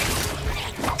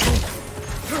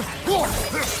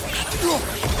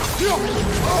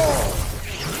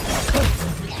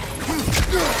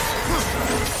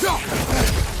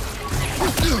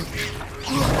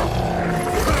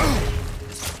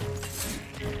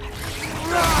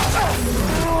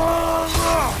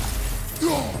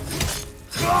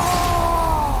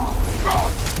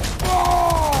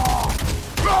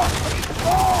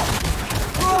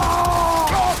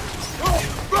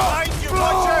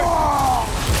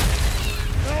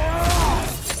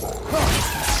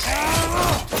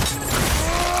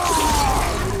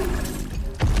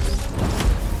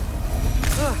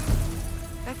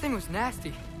 That thing was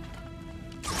nasty.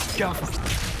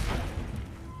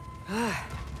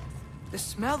 The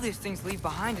smell these things leave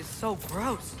behind is so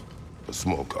gross. A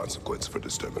small consequence for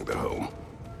disturbing their home.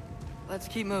 Let's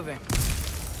keep moving.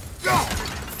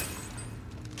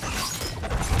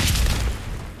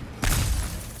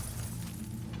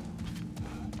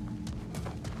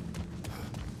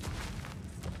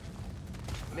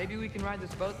 Maybe we can ride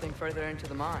this boat thing further into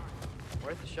the mine.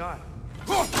 Worth a shot.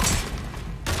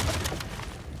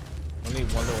 Only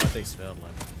wonder what they smelled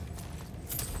like.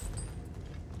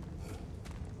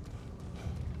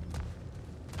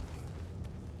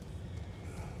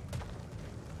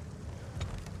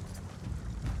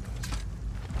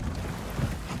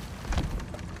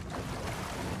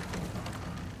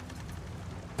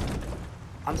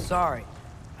 I'm sorry.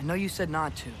 I know you said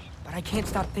not to, but I can't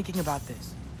stop thinking about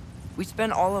this. We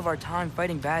spend all of our time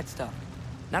fighting bad stuff,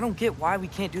 and I don't get why we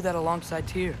can't do that alongside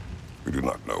Tyr. We do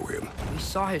not know him. We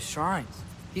saw his shrines.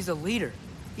 He's a leader.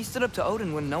 He stood up to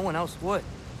Odin when no one else would.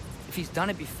 If he's done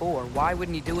it before, why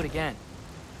wouldn't he do it again?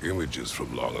 Images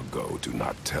from long ago do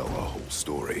not tell a whole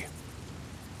story.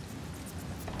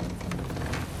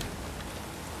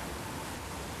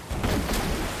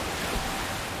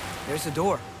 There's a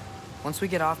door. Once we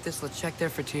get off this, let's check there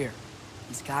for Tyr.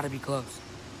 He's gotta be close.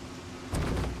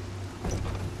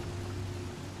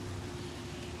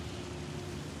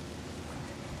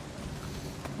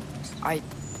 I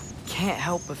can't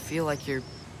help but feel like you're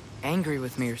angry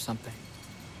with me or something.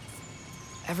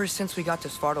 Ever since we got to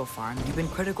Svartalfheim, you've been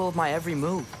critical of my every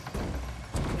move.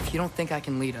 If you don't think I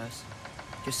can lead us,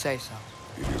 just say so.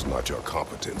 It is not your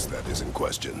competence that is in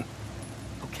question.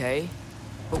 Okay?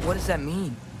 But what does that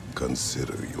mean?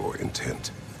 Consider your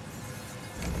intent.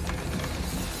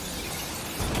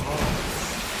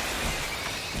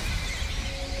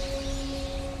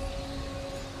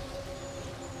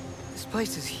 This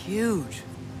place is huge.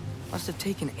 Must have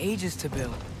taken ages to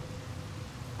build.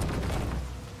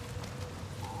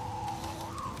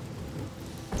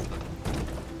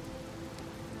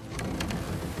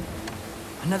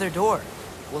 Another door.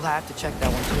 We'll have to check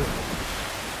that one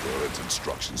too. Word's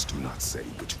instructions do not say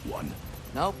which one.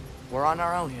 Nope, we're on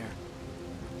our own here.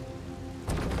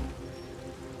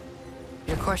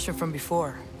 Your question from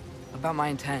before, about my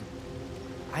intent.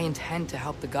 I intend to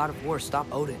help the God of War stop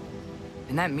Odin.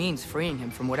 And that means freeing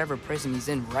him from whatever prison he's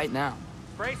in right now.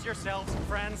 Brace yourselves,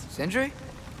 friends. Sindri?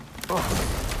 Oh.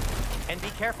 And be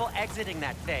careful exiting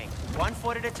that thing. 1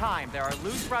 foot at a time. There are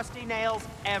loose, rusty nails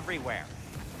everywhere.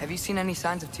 Have you seen any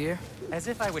signs of Tyr? As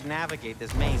if I would navigate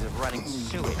this maze of running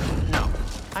sewage. No.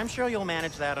 I'm sure you'll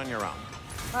manage that on your own.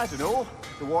 I don't know.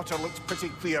 The water looks pretty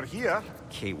clear here.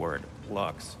 Keyword,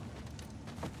 looks.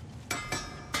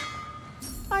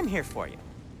 I'm here for you.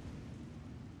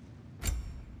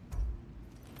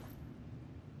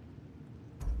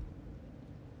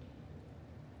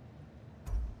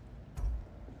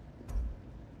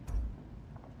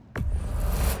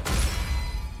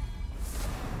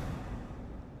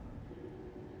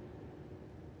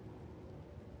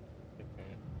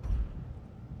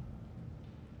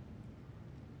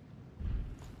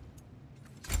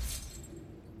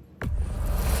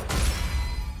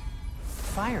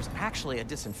 Fire's actually a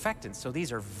disinfectant, so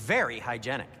these are very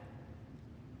hygienic.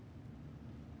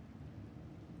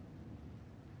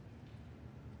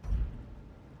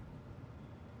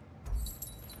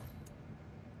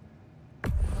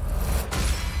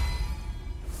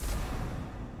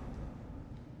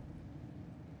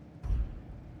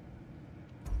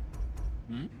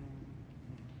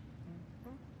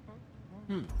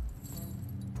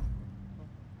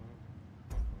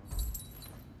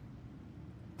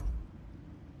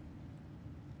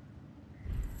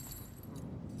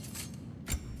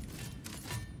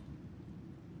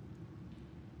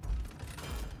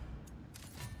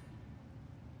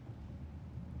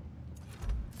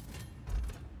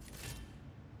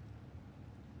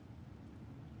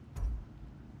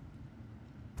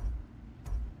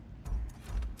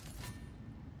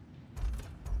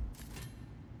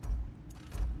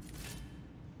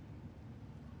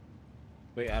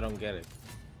 Wait, I don't get it.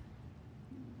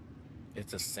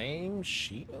 It's the same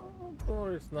shield,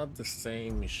 or it's not the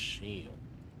same shield?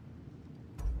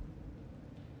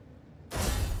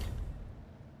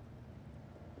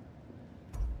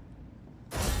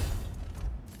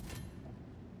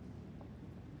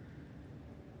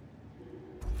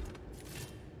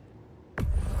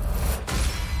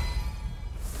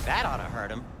 That ought to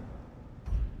hurt him.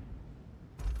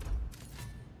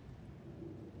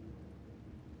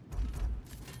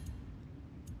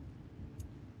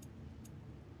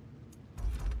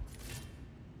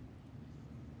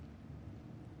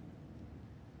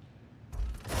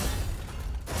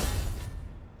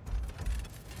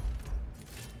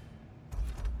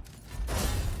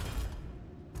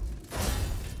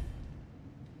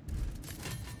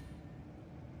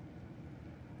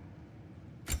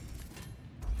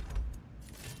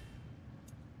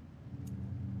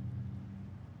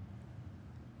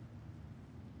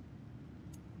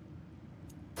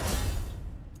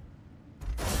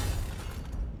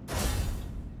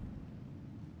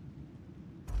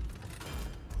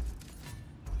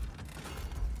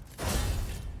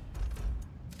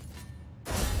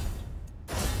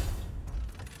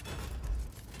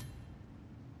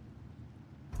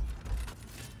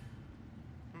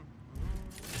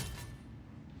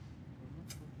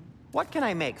 What can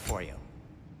I make for you?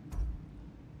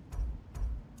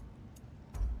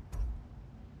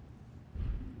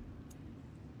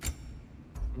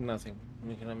 Nothing.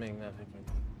 We cannot make nothing for me.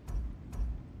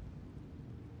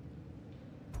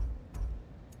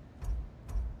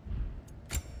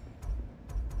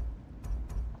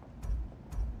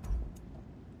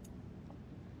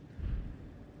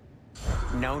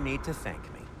 No need to thank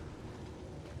me.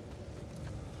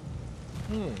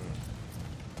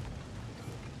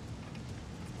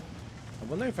 I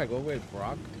wonder if I go with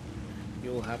Brock,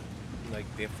 you'll have like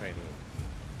different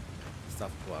stuff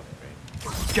to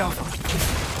upgrade. Go!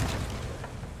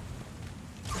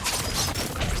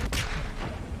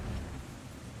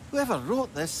 Whoever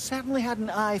wrote this certainly had an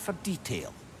eye for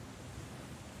detail.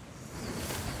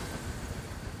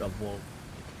 Double.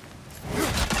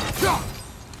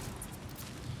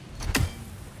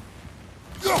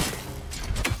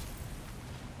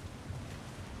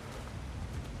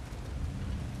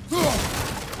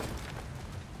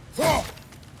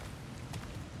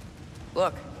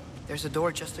 Look, there's a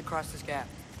door just across this gap.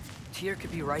 Tyr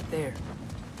could be right there.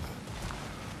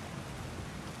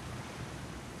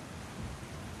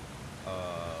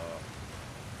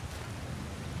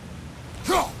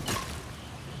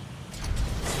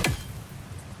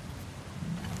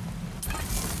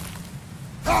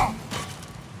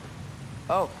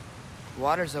 Oh,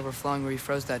 water's overflowing where you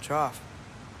froze that trough.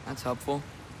 That's helpful.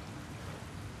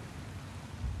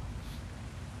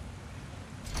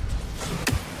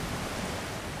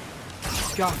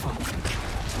 Gaffa.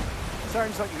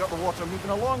 Sounds like you got the water moving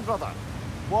along, brother.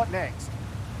 What next?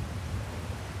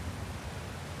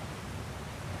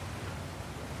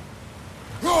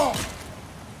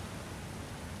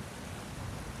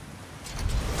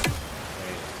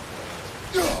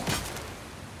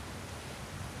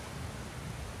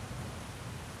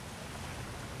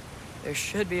 There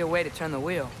should be a way to turn the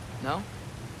wheel, no?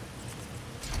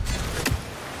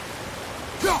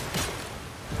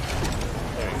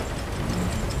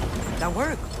 That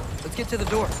worked. Let's get to the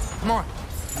door. Come on.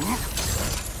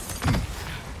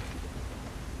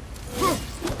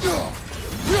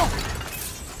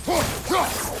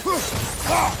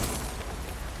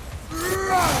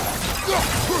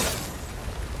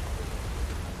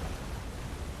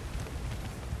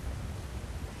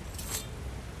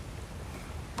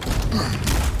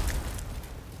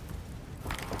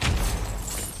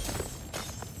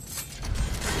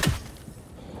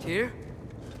 Tyr?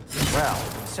 Well,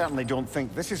 I certainly don't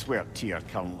think this is where Tyr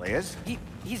currently is.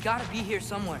 He's got to be here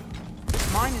somewhere.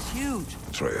 This mine is huge.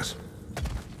 Atreus,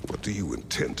 what do you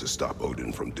intend to stop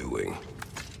Odin from doing?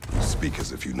 Speak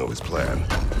as if you know his plan.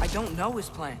 I don't know his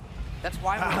plan. That's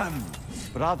why we're...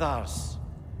 Brothers,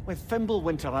 with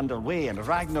Fimbulwinter underway and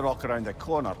Ragnarok around the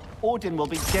corner, Odin will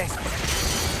be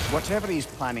desperate. Whatever he's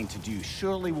planning to do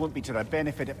surely won't be to the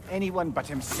benefit of anyone but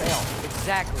himself.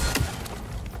 Exactly.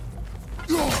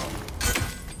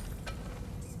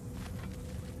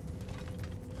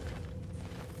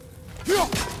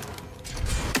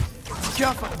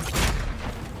 Careful.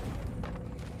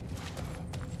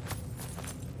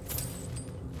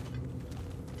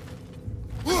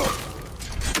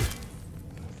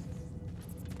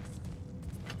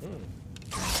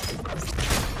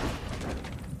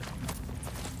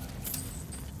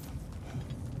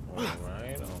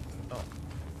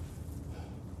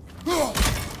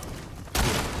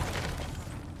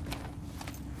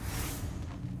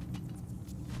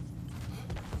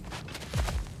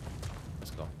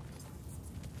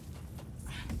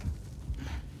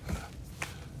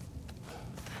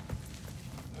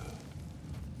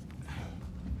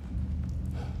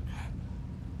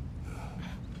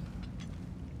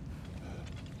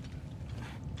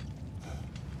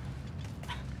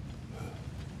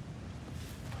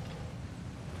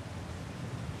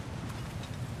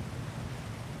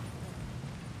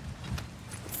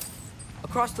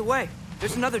 Across the way,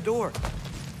 there's another door.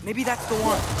 Maybe that's the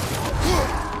one.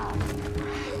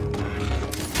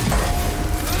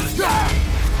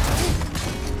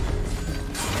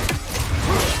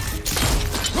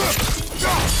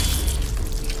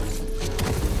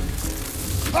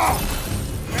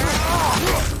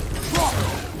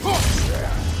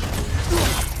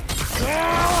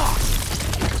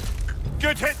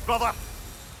 Good hit, brother!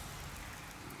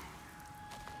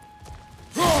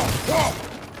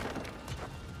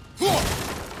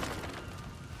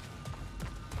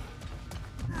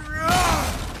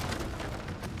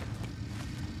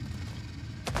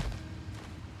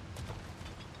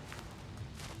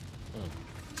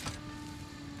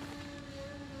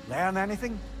 Learn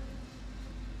anything?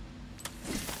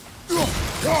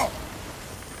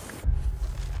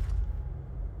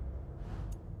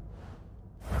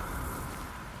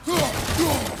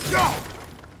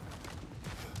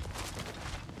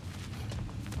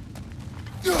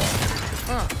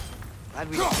 Huh. Glad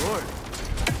we explored.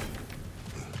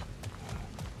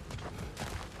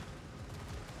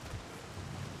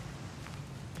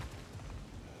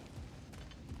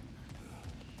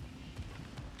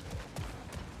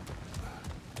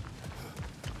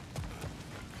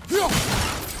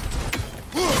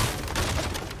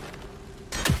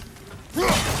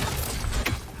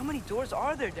 How many doors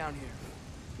are there down here?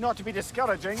 Not to be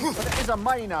discouraging, but it is a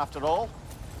mine after all.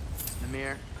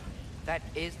 Namir, that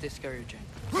is discouraging.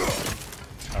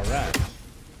 All right.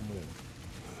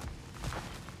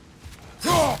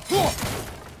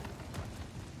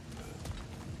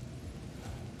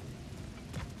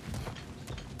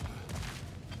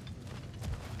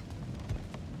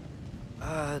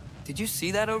 Did you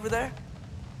see that over there?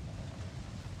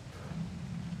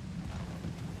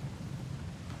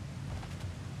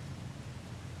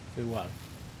 Do what?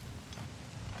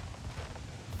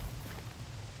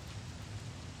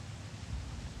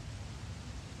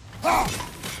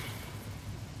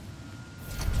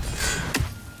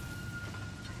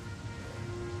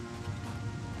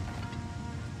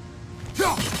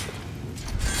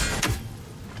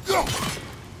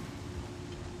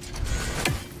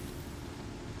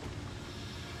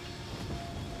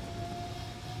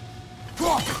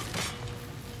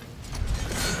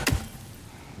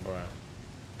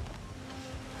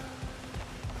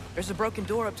 There's a broken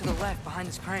door up to the left behind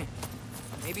this crane.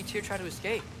 Maybe Tyr tried to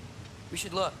escape. We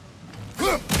should look.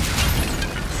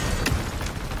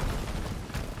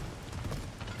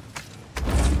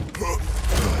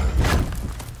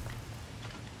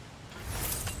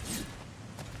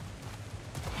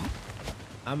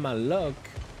 I'ma look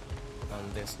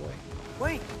on this way.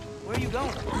 Wait, where are you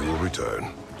going? We'll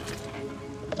return.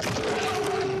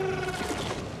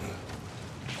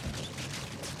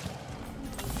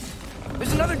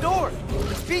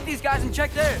 beat these guys and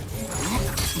check theirs.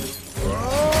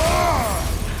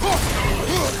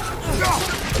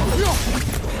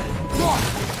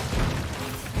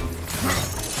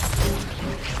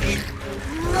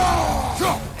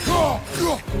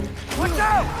 Watch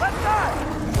out! Left side!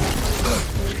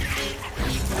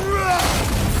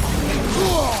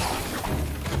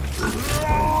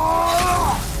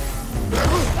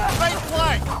 Right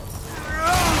flank!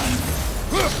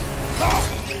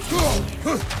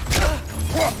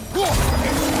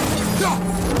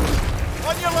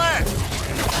 On your left!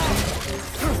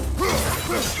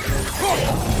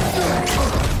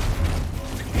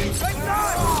 Right side!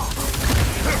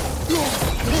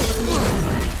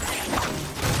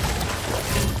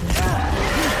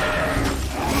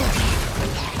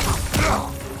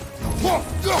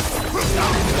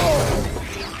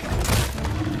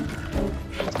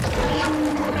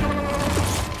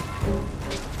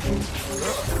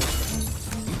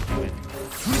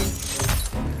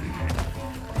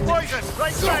 Poison!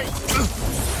 Right side!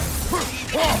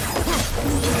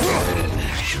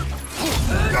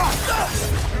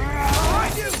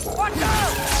 Behind you! Watch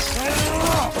out!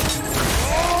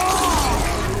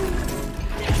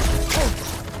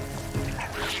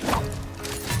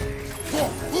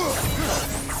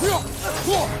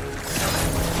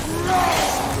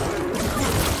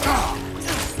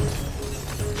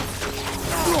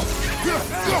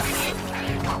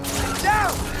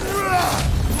 Down!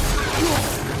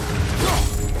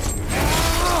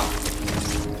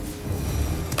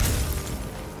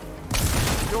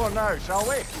 Go on now, shall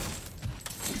we?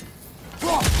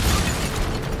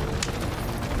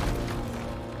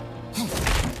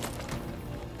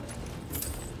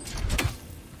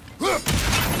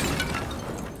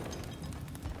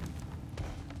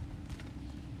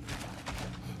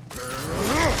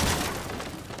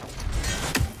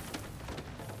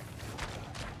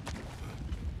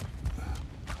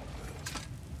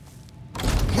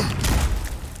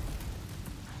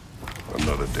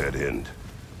 Another dead end.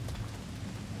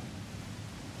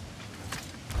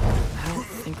 I don't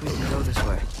think we can go this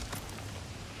way.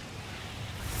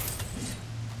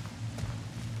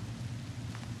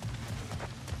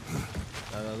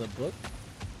 Another book?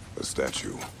 A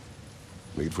statue.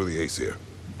 Made for the Aesir.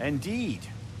 Indeed.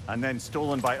 And then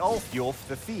stolen by Ulfjolf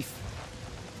the thief.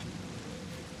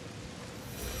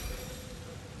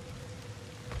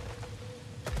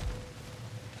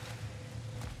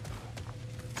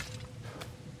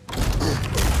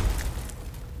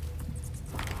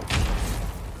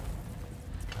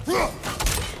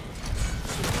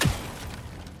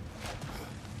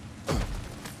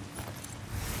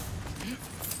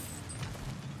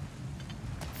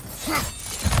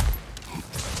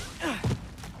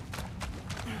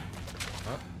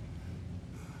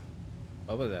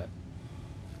 What was that?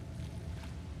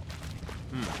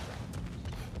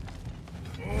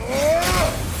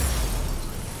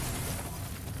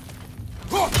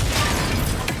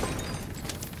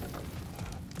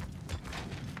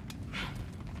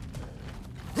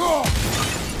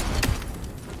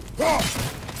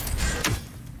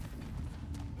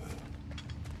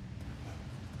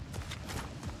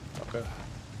 Okay.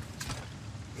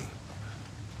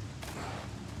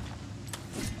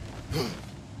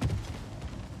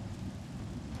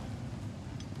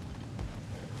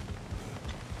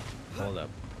 Hold up.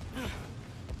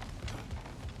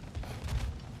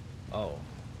 Oh.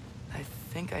 I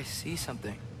think I see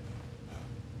something.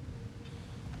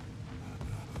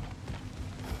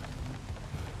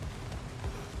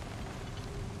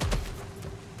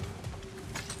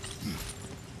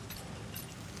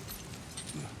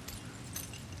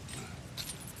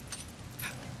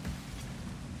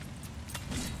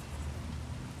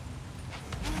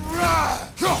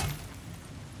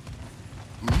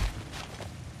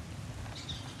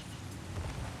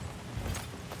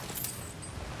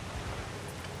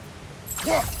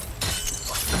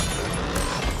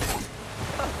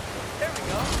 There we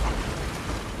go.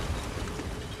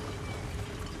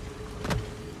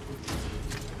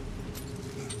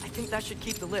 I think that should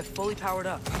keep the lift fully powered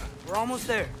up. We're almost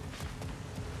there.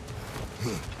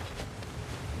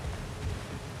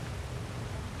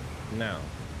 Now,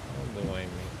 how do I make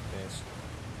this?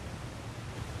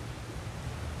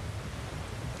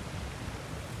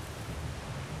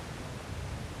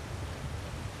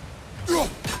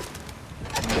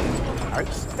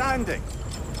 Outstanding!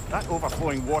 That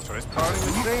overflowing water is powering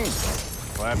the train.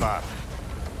 Clever.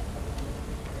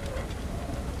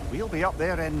 We'll be up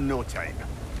there in no time.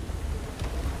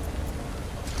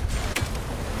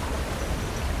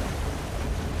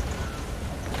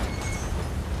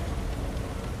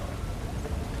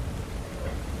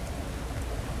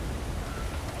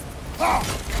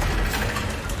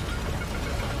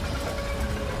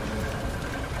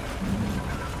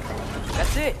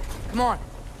 That's it. Come on.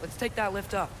 Let's take that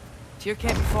lift up. Tyr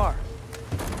can't be far.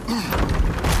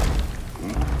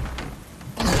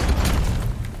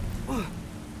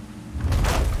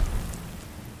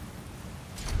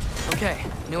 Okay,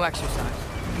 new exercise.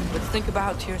 Let's think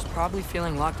about how Tyr's probably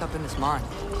feeling locked up in his mind.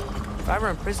 If I were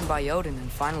imprisoned by Odin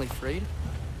and finally freed,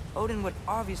 Odin would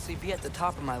obviously be at the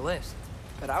top of my list.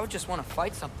 But I would just want to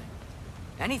fight something.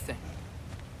 Anything.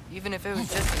 Even if it was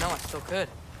just to know I still could.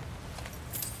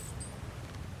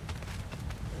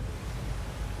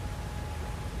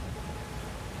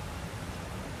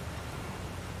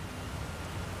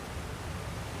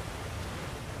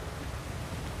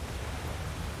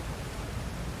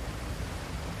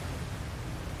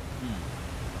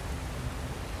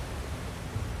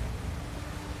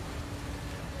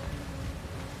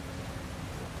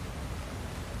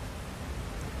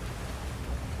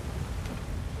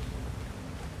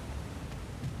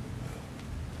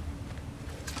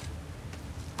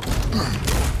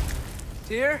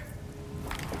 Tyr?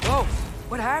 Whoa,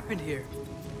 what happened here?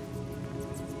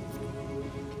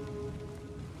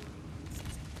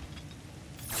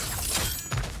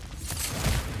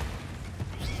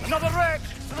 Another wreck!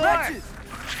 Wretches!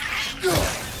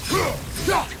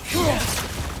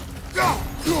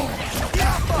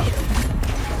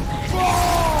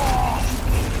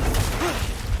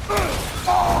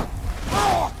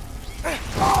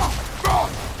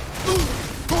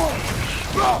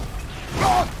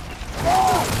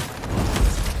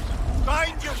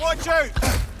 Behind you, watch out!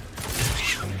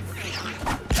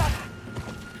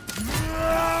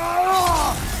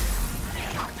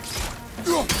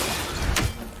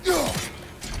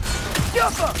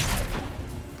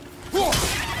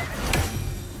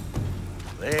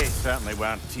 They certainly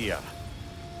weren't Tyr.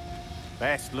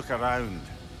 Best look around.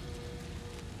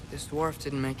 This dwarf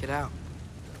didn't make it out.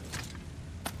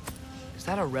 Is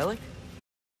that a relic?